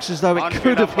 and it looks as though it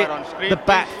could have hit the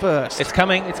bat first. It's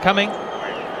coming.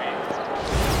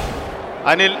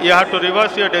 Anil, you have to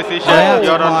reverse your decision. Oh,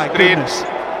 You're on screen. Goodness.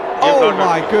 Oh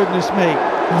my goodness me.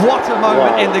 What a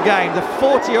moment in the game. The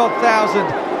 40-odd thousand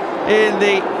in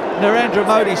the Narendra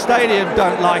Modi Stadium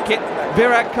don't like it.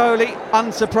 Virat Kohli,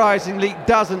 unsurprisingly,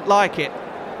 doesn't like it.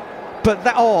 But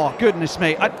that, oh goodness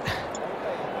me. I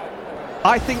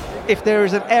think if there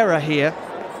is an error here,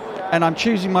 and I'm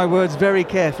choosing my words very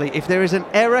carefully, if there is an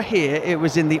error here, it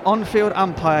was in the on-field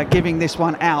umpire giving this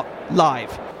one out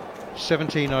live.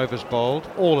 17 overs bowled,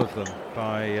 all of them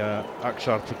by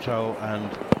Akshar Patel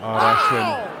and R. Ashwin.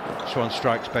 Swan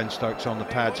strikes Ben Stokes on the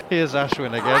pads. Here's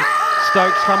Ashwin again.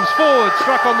 Stokes comes forward,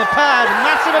 struck on the pad.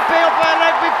 Massive appeal by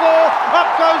leg before. Up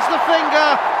goes the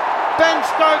finger. Ben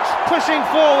Stokes pushing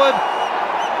forward.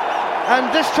 And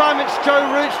this time it's Joe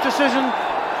Root's decision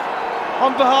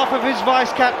on behalf of his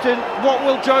vice-captain. What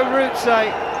will Joe Root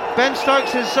say? Ben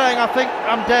Stokes is saying, I think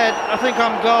I'm dead. I think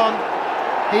I'm gone.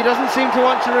 He doesn't seem to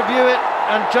want to review it,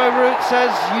 and Joe Root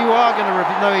says, you are going to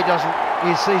review. No, he doesn't.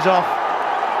 He's off.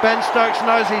 Ben Stokes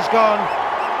knows he's gone.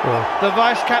 Yeah. The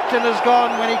vice-captain has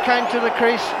gone. When he came to the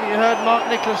crease, you heard Mark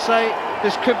Nicholas say,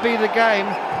 this could be the game.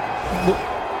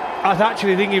 I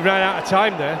actually think he ran out of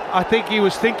time there. I think he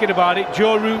was thinking about it.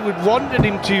 Joe Root would wanted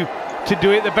him to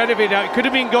do it, the benefit out. It could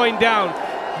have been going down.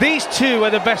 These two are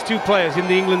the best two players in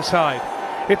the England side.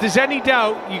 If there's any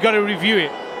doubt, you've got to review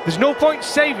it. There's no point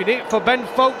saving it for Ben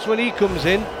Foakes when he comes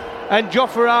in, and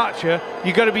Jofra Archer.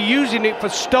 You've got to be using it for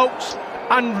Stokes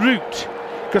and Root,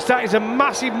 because that is a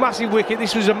massive, massive wicket.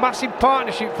 This was a massive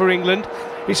partnership for England.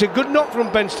 It's a good knock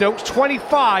from Ben Stokes,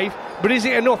 25, but is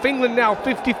it enough? England now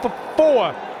 50 for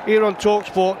 4 here on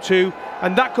TalkSport 2,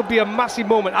 and that could be a massive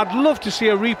moment. I'd love to see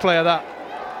a replay of that.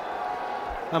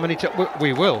 How many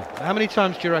we will. How many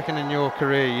times do you reckon in your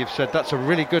career you've said that's a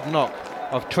really good knock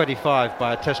of 25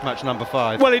 by a Test match number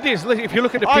 5. Well, it is. If you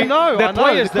look at the I know.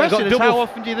 players, The question is, double. how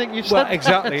often do you think you've said that?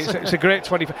 Exactly. It's a great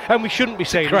 25, and we shouldn't be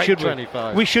saying it, should we?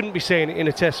 25. We shouldn't be saying it in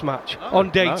a Test match on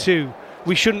day 2.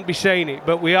 We shouldn't be saying it,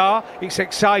 but we are. It's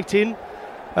exciting.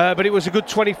 But it was a good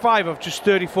 25 of just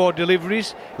 34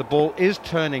 deliveries. The ball is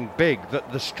turning big,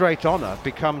 that the straight honour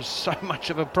becomes so much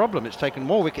of a problem. It's taken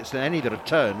more wickets than any that have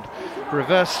turned.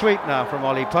 Reverse sweep now from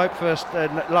Ollie Pope,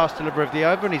 last delivery of the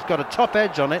over, and he's got a top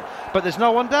edge on it, but there's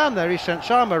no one down there. Ishant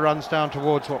Sharma runs down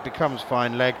towards what becomes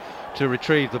fine leg to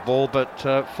retrieve the ball,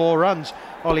 but 4 runs,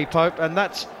 Ollie Pope, and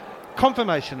that's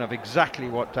confirmation of exactly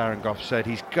what Darren Gough said.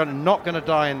 He's not going to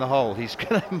die in the hole. He's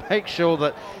going to make sure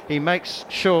that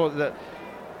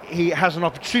he has an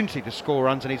opportunity to score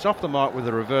runs, and he's off the mark with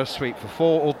a reverse sweep for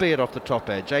 4, albeit off the top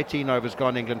edge. 18 overs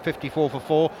gone, England 54 for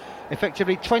 4,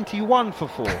 effectively 21 for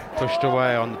 4. Pushed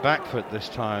away on the back foot this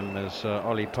time as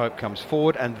Ollie Pope comes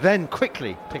forward, and then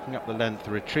quickly picking up the length,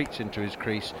 retreats into his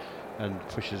crease and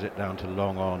pushes it down to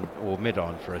long on or mid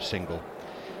on for a single.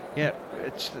 Yeah,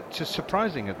 it's just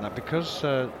surprising, isn't it? Because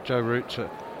Joe Root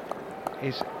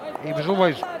he was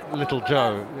always little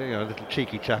Joe, little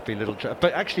cheeky chappy, little Joe.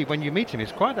 But actually, when you meet him,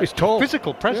 he's quite a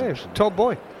physical presence. Yeah, tall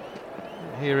boy.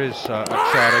 Here is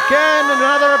Akshar again,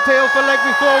 another appeal for leg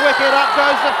before wicket. Up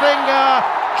goes the finger.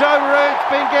 Joe Root's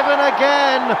been given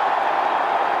again.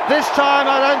 This time,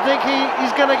 I don't think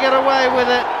he's going to get away with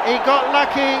it. He got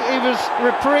lucky. He was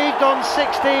reprieved on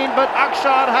 16, but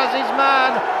Akshar has his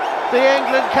man. The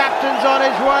England captain's on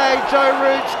his way. Joe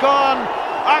Root's gone.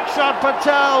 Akshar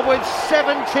Patel with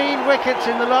 17 wickets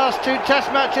in the last 2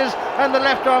 Test matches, and the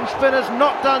left-arm spinner's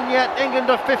not done yet. England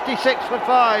are 56 for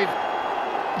 5.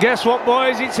 Guess what,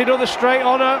 boys? It's another straight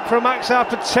honour from Akshar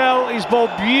Patel. He's bowled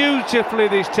beautifully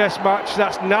this Test match.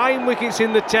 That's 9 wickets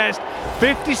in the Test.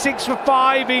 56 for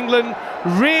 5, England.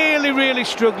 Really, really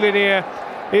struggling here.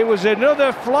 It was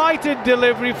another flighted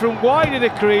delivery from wide of the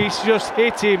crease. Just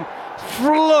hit him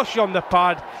flush on the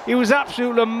pad. He was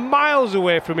absolutely miles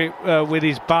away from it with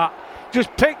his bat. Just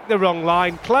picked the wrong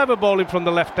line. Clever bowling from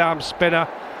the left-arm spinner.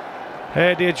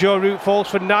 Dear Joe Root falls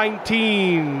for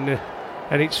 19.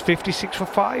 And it's 56 for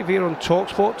 5 here on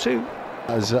TalkSport 2.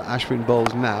 As Ashwin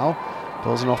bowls now,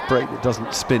 bowls an off break that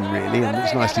doesn't spin really, and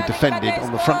it's nicely defended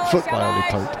on the front foot by Ollie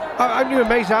Pope. I'm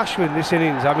amazed Ashwin this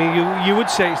innings. I mean, you would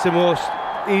say it's the most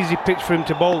easy pitch for him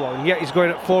to bowl on, yet he's going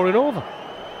at 4 and over.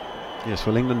 Yes,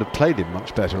 well, England have played him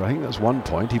much better. I think that's one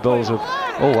point. He bowls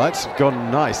that's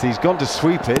gone nice. He's gone to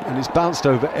sweep it, and it's bounced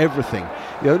over everything.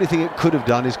 The only thing it could have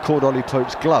done is caught Ollie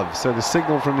Pope's glove. So the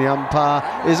signal from the umpire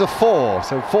is a 4.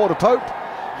 So 4 to Pope,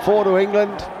 4 to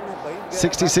England.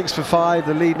 66 for 5.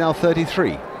 The lead now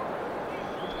 33.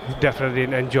 He definitely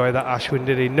didn't enjoy that, Ashwin,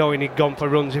 did he? Knowing he'd gone for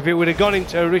runs. If it would have gone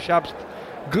into Rishabh's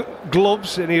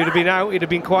gloves and he would have been out, he'd have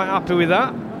been quite happy with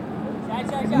that.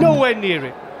 Nowhere near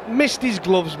it. Missed his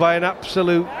gloves by an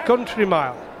absolute country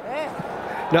mile.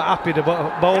 Not happy, the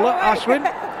bowler, Ashwin.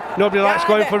 Nobody likes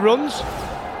going for runs.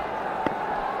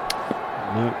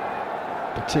 No,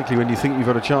 particularly when you think you've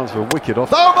got a chance for a wicket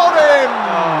off. Oh, got him!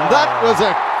 That was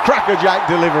a crackerjack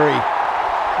delivery.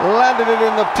 Landed it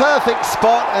in the perfect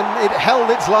spot, and it held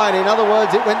its line. In other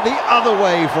words, it went the other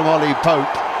way from Ollie Pope.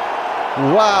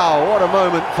 Wow, what a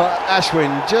moment for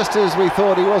Ashwin, just as we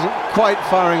thought he wasn't quite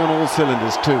firing on all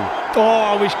cylinders too.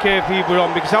 Oh, I wish KP were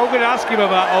on, because I was going to ask him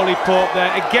about Ollie Pope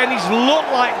there. Again, he's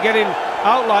looked like getting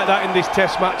out like that in this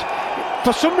Test match.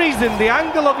 For some reason, the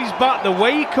angle of his bat, the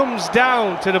way he comes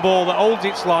down to the ball that holds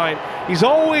its line, he's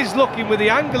always looking with the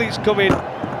angle it's coming.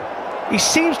 He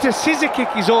seems to scissor kick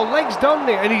his own legs, doesn't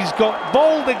he? And he's got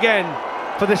bowled again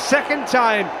for the second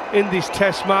time in this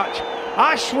Test match.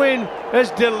 Ashwin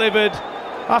has delivered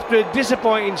after a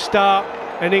disappointing start,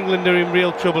 and England are in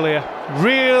real trouble here.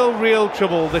 Real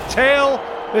trouble. The tail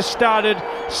has started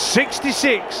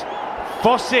 66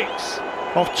 for 6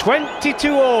 of 22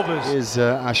 overs. Here's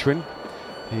Ashwin.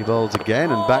 He bowls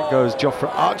again, and back goes Jofra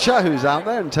Archer, who's out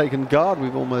there and taken guard.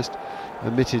 We've almost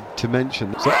omitted to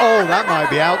mention. So, that might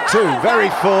be out too. Very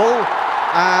full.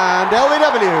 And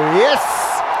LBW, yes!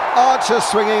 Archer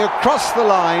swinging across the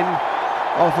line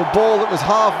off a ball that was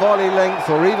half volley length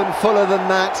or even fuller than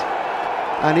that,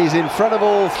 and he's in front of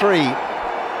all 3.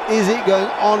 Is it going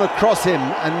on across him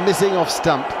and missing off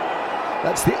stump?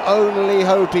 That's the only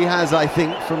hope he has, I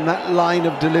think, from that line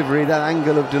of delivery, that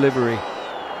angle of delivery.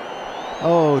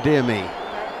 Oh dear me.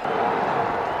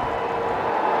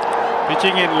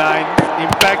 Pitching in line,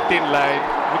 impact in line,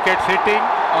 wickets hitting,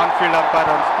 on-field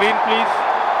umpire on screen please.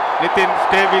 Nitin,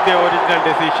 stay with the original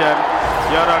decision.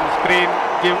 You're on screen,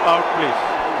 give out please.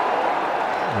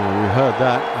 Well, we heard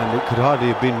that, and it could hardly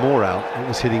have been more out. It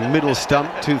was hitting middle stump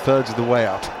 2/3 of the way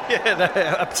up.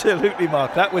 Yeah, absolutely,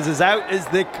 Mark. That was as out as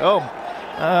they come.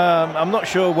 I'm not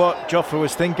sure what Jofra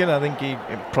was thinking. I think he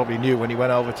probably knew when he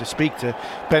went over to speak to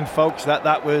Ben Foakes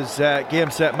that was game,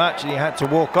 set, match, and he had to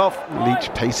walk off. Leach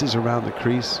paces around the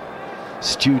crease,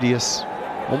 studious,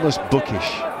 almost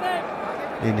bookish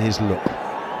in his look.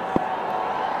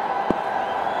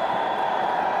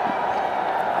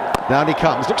 Down he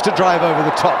comes, looks to drive over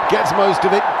the top, gets most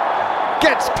of it,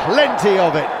 gets plenty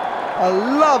of it. A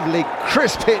lovely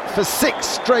crisp hit for 6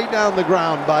 straight down the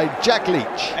ground by Jack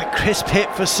Leach. A crisp hit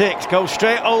for 6, goes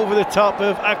straight over the top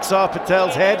of Axar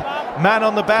Patel's head. Man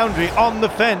on the boundary, on the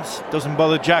fence, doesn't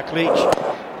bother Jack Leach.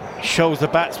 Shows the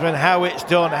batsman how it's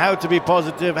done, how to be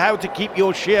positive, how to keep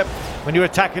your shape when you're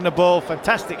attacking the ball.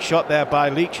 Fantastic shot there by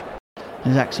Leach.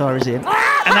 As Axar is in, and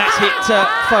that's hit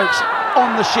Foakes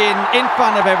on the shin, in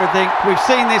front of everything. We've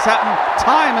seen this happen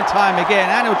time and time again.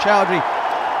 Anil Chowdhury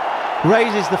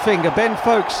raises the finger. Ben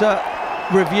Foakes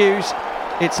reviews.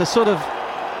 It's a sort of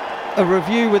a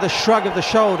review with a shrug of the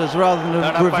shoulders rather than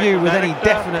a review with any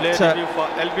definite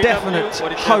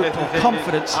hope or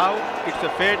confidence.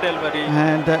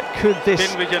 And could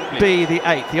this be the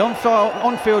 8th? The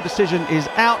on-field decision is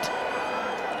out.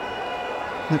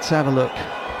 Let's have a look.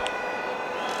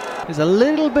 There's a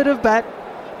little bit of bat.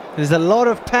 There's a lot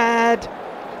of pad.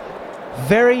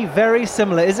 Very, very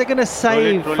similar. Is it going to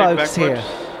save Foakes here?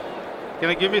 Can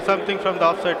you give me something from the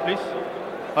offside, please?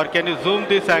 Or can you zoom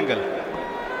this angle?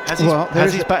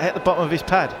 Has his bat hit the bottom of his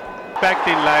pad? Back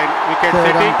in line, wicket Third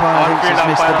sitting, umpire thinks on-field he's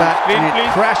missed the umpire bat, on screen, and it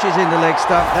please. crashes into leg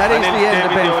stump. That is Anil, the end stay of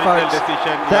with Ben the original Foakes.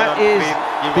 decision. That You are on is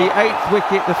screen. the 8th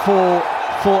wicket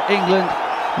for England,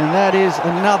 and that is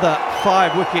another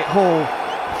 5-wicket haul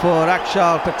for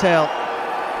Akshar Patel.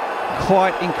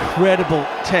 Quite incredible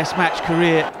Test match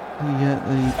career.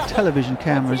 The television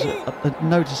cameras are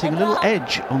noticing a little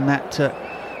edge on that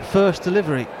first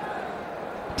delivery.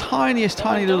 Tiny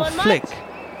little flick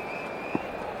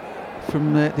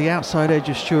from the outside edge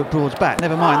of Stuart Broad's bat.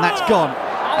 Never mind, that's gone.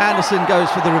 Anderson goes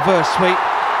for the reverse sweep,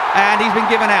 and he's been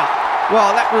given out.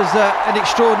 Well, that was an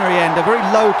extraordinary end, a very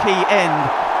low-key end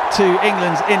to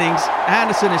England's innings.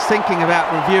 Anderson is thinking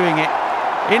about reviewing it.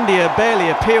 India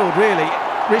barely appealed, really.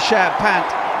 Rishabh Pant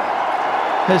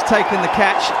has taken the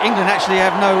catch. England actually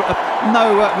have no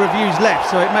reviews left,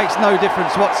 so it makes no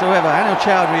difference whatsoever. Anil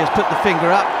Chowdhury has put the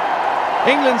finger up.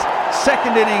 England's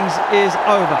second innings is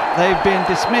over. They've been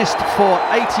dismissed for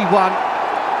 81.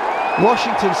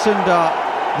 Washington Sundar,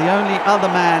 the only other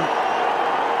man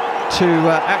to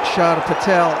Akshar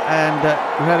Patel and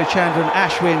Ravichandran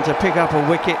Ashwin to pick up a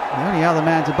wicket. The only other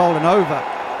man to bowl an over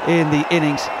in the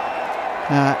innings.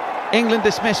 England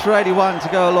dismissed for 81 to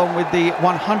go along with the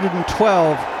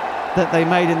 112 that they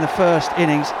made in the first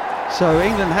innings. So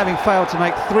England, having failed to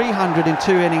make 300 in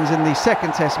 2 innings in the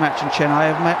second Test match in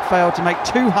Chennai, have failed to make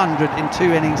 200 in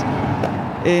 2 innings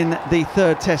in the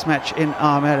third Test match in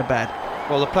Ahmedabad.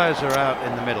 Well, the players are out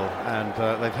in the middle, and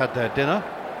they've had their dinner.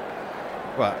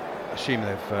 Well, assume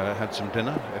they've had some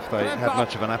dinner, if they had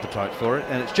much of an appetite for it.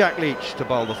 And it's Jack Leach to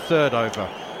bowl the 3rd over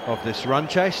of this run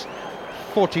chase.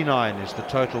 49 is the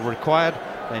total required.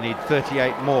 They need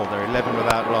 38 more. They're 11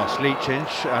 without loss. Leach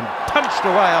inch and punched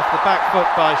away off the back foot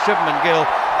by Shubman Gill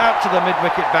out to the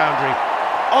mid-wicket boundary.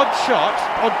 Odd shot,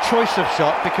 odd choice of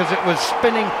shot, because it was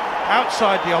spinning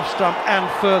outside the off stump and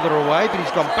further away, but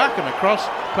he's gone back and across,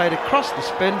 played across the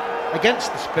spin,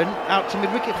 against the spin, out to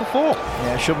mid-wicket for 4.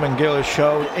 Yeah, Shubman Gill has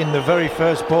showed in the very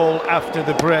first ball after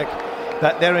the break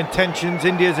that their intentions,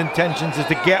 India's intentions, is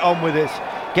to get on with this,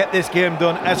 get this game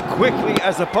done as quickly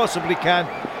as they possibly can.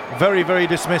 Very, very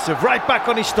dismissive. Right back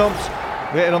on his stumps,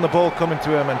 waited on the ball coming to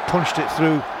him and punched it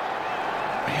through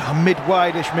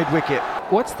mid-wide-ish, mid-wicket.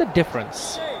 What's the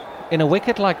difference in a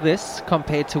wicket like this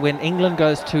compared to when England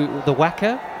goes to the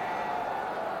whacker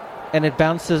and it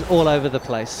bounces all over the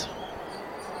place?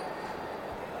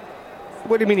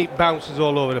 What do you mean it bounces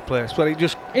all over the place? Well,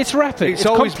 it's rapid. It's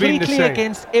always been the completely same.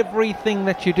 against everything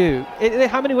that you do.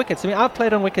 How many wickets? I mean, I've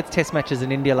played on wickets Test matches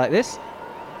in India like this.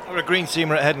 Or a green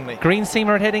seamer at Headingley. Green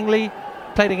seamer at Headingley.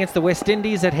 Played against the West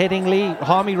Indies at Headingley.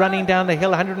 Harmy running down the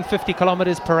hill 150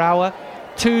 kilometres per hour.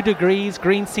 2 degrees.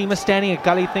 Green seamer standing at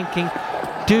gully thinking,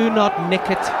 do not nick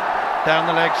it. Down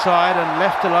the leg side and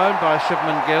left alone by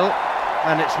Shubman Gill.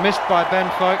 And it's missed by Ben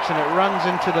Foakes and it runs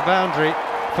into the boundary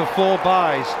for 4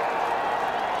 byes.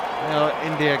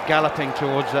 India galloping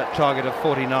towards that target of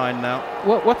 49 now.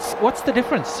 What's the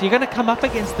difference? You're going to come up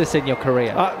against this in your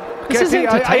career. This is Getty,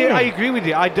 entertaining. I agree with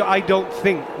you. I don't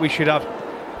think we should have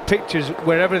pictures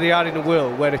wherever they are in the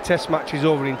world where a test match is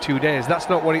over in 2 days. That's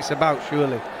not what it's about,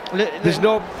 surely. It's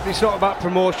not about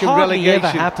promotion, hardly relegation.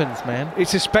 Ever happens, man.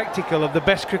 It's a spectacle of the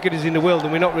best cricketers in the world,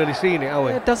 and we're not really seeing it, are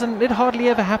we? It hardly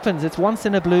ever happens. It's once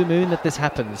in a blue moon that this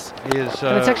happens. And it's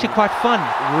actually quite fun.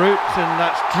 Root, and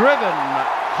that's driven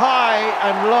high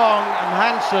and long and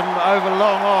handsome over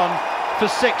long on for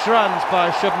 6 runs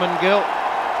by Shubman Gill.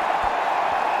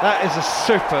 That is a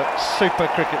super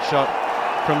cricket shot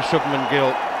from Shubman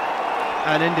Gill.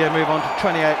 And India move on to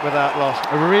 28 without loss.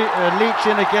 Leach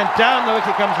in again, down the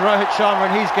wicket comes Rohit Sharma,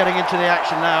 and he's getting into the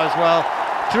action now as well.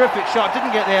 Terrific shot, didn't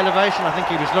get the elevation I think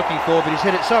he was looking for, but he's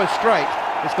hit it so straight,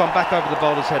 it's gone back over the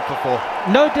bowler's head for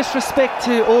 4. No disrespect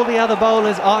to all the other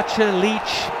bowlers, Archer,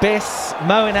 Leach, Bess,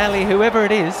 Moeen Ali, whoever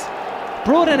it is.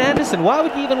 Broad and Anderson, why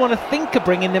would you even want to think of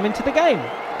bringing them into the game?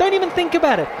 Don't even think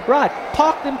about it. Right,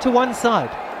 park them to one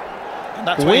side. And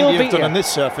that's what India have done on this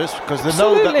surface, because they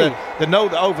know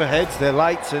that overheads, their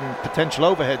lights and potential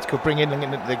overheads could bring England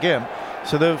into the game.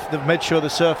 So they've made sure the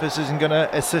surface isn't going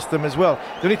to assist them as well.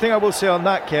 The only thing I will say on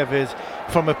that, Kev, is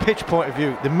from a pitch point of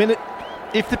view,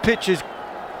 if the pitch is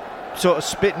sort of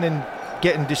spitting and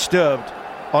getting disturbed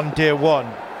on day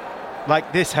one,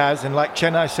 like this has, and like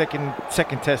Chennai's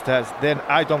second test has, then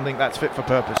I don't think that's fit for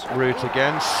purpose. Root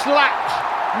again, slapped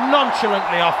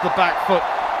nonchalantly off the back foot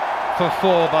for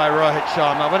 4 by Rohit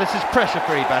Sharma, but it's his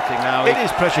pressure-free batting now. It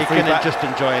is pressure-free. He can just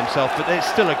enjoy himself, but it's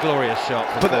still a glorious shot.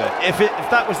 But if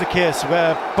that was the case,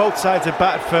 where both sides had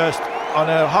batted first on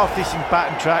a half-decent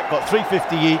batting track, got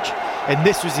 350 each, and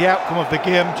this was the outcome of the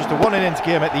game, just a one-innings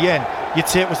game at the end, you'd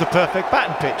say it was the perfect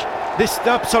batting pitch.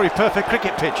 Perfect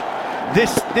cricket pitch.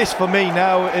 This for me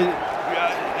now,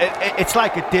 it's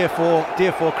like a day 4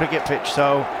 cricket pitch.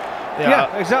 So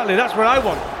yeah, exactly. That's what I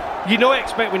want. You don't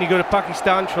expect when you go to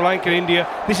Pakistan, Sri Lanka, India,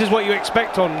 this is what you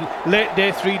expect on late day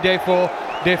 3, day 4,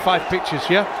 day 5 pitches,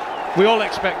 yeah? We all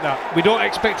expect that. We don't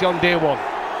expect it on day 1.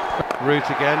 Root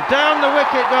again. Down the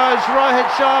wicket goes Rohit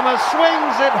Sharma,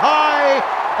 swings it high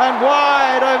and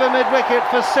wide over mid-wicket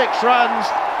for 6 runs.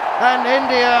 And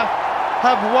India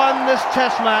have won this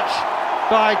test match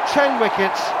by 10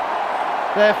 wickets.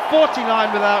 They're 49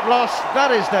 without loss.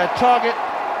 That is their target.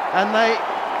 And they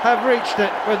have reached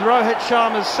it with Rohit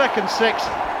Sharma's second 6,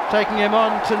 taking him on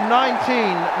to 25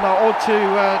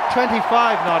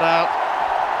 not out.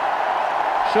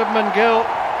 Shubman Gill,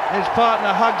 his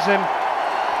partner, hugs him.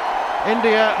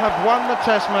 India have won the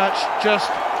test match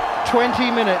just 20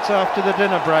 minutes after the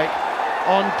dinner break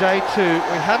on day 2.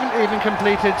 We haven't even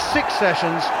completed 6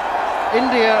 sessions.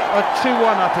 India are 2-1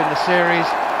 up in the series.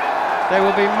 There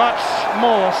will be much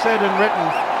more said and written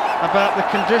about the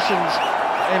conditions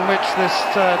in which this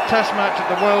test match at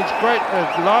the world's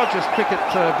largest cricket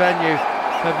venue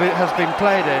has been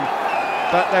played in,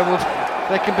 but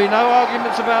there can be no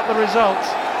arguments about the result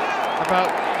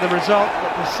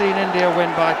that has seen India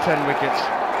win by 10 wickets.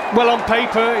 Well, on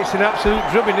paper it's an absolute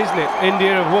drubbing, isn't it?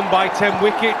 India have won by 10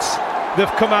 wickets.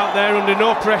 They've come out there under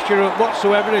no pressure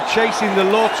whatsoever, chasing the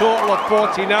low total of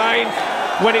 49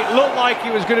 when it looked like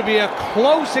it was going to be a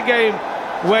closer game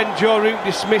when Joe Root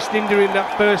dismissed India in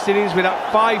that first innings with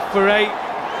that 5 for 8.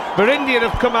 But India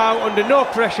have come out under no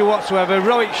pressure whatsoever.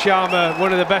 Rohit Sharma,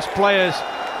 one of the best players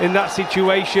in that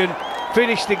situation,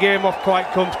 finished the game off quite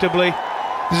comfortably.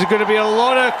 There's going to be a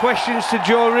lot of questions to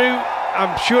Joe Root.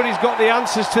 I'm sure he's got the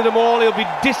answers to them all. He'll be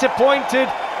disappointed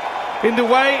in the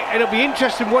way, and it'll be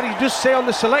interesting what he does say on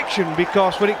the selection,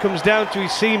 because when it comes down to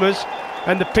his seamers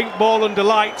and the pink ball under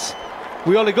lights,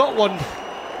 we only got one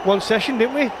session,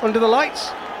 didn't we, under the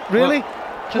lights? Really?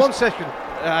 Well, one session.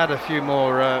 Add a few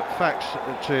more facts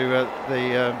to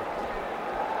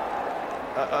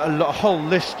a whole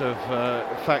list of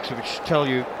facts which tell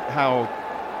you how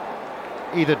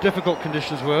either difficult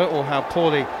conditions were or how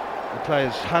poorly the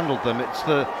players handled them. It's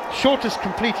the shortest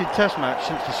completed test match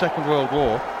since the Second World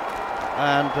War,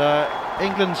 and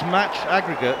England's match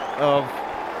aggregate of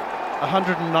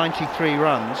 193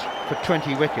 runs for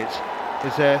 20 wickets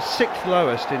is their 6th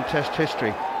lowest in test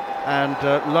history, and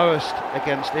lowest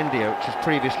against India, which was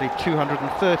previously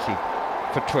 230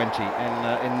 for 20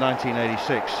 in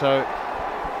 1986. So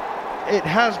it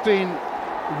has been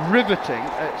riveting.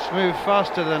 It's moved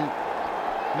faster than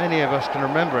many of us can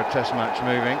remember a test match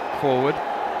moving forward.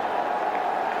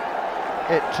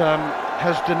 It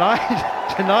has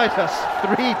denied us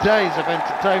 3 days of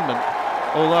entertainment,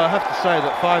 although I have to say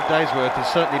that 5 days worth has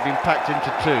certainly been packed into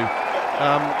 2.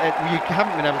 You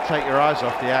haven't been able to take your eyes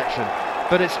off the action,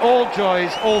 but it's all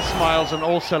joys, all smiles and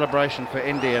all celebration for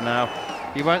India now.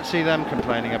 You won't see them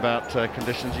complaining about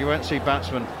conditions. You won't see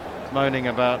batsmen moaning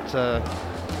about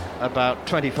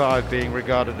 25 being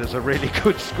regarded as a really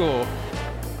good score.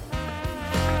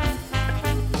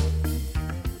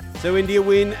 So India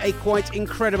win a quite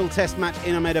incredible test match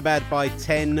in Ahmedabad by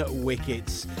 10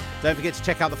 wickets. Don't forget to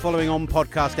check out the Following On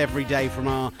podcast every day from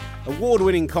our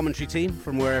award-winning commentary team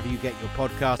from wherever you get your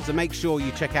podcasts. And make sure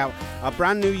you check out our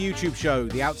brand new YouTube show,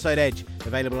 The Outside Edge,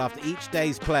 available after each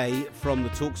day's play from the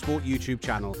TalkSport YouTube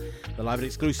channel. The live and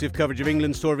exclusive coverage of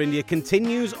England's tour of India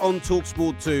continues on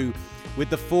TalkSport 2 with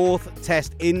the fourth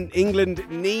test in England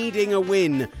needing a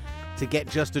win to get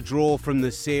just a draw from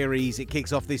the series. It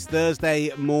kicks off this Thursday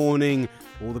morning.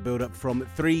 All the build-up from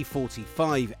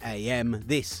 3:45 a.m.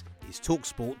 This is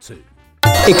TalkSport 2.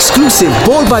 Exclusive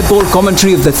ball-by-ball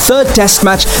commentary of the third test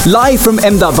match live from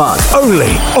Ahmedabad.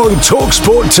 Only on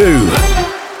TalkSport 2.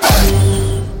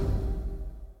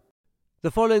 The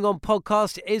Following On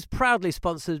podcast is proudly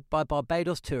sponsored by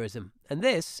Barbados Tourism. And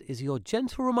this is your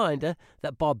gentle reminder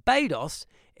that Barbados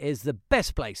is the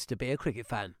best place to be a cricket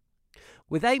fan.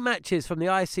 With 8 matches from the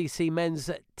ICC Men's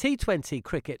T20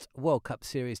 Cricket World Cup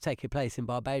Series taking place in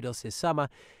Barbados this summer,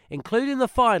 including the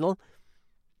final,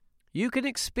 you can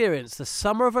experience the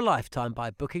summer of a lifetime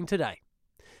by booking today.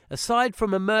 Aside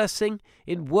from immersing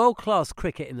in world-class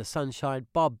cricket in the sunshine,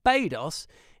 Barbados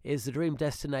is the dream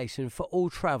destination for all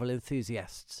travel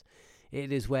enthusiasts.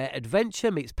 It is where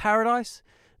adventure meets paradise,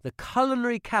 the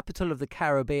culinary capital of the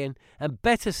Caribbean, and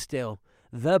better still,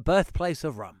 the birthplace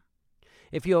of rum.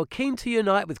 If you're keen to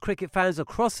unite with cricket fans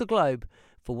across the globe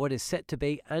for what is set to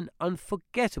be an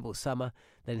unforgettable summer,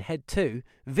 then head to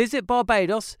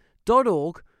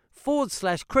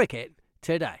visitbarbados.org/cricket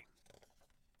today.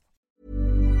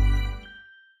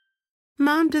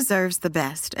 Mom deserves the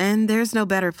best, and there's no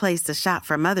better place to shop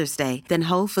for Mother's Day than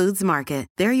Whole Foods Market.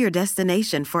 They're your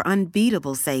destination for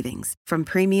unbeatable savings, from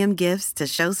premium gifts to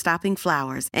show-stopping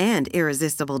flowers and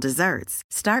irresistible desserts.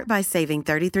 Start by saving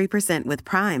 33% with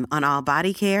Prime on all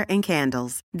body care and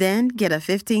candles. Then get a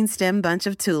 15-stem bunch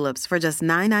of tulips for just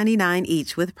 $9.99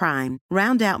 each with Prime.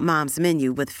 Round out Mom's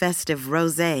menu with festive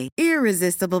rosé,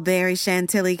 irresistible berry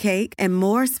chantilly cake, and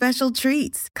more special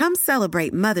treats. Come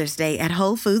celebrate Mother's Day at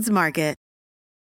Whole Foods Market.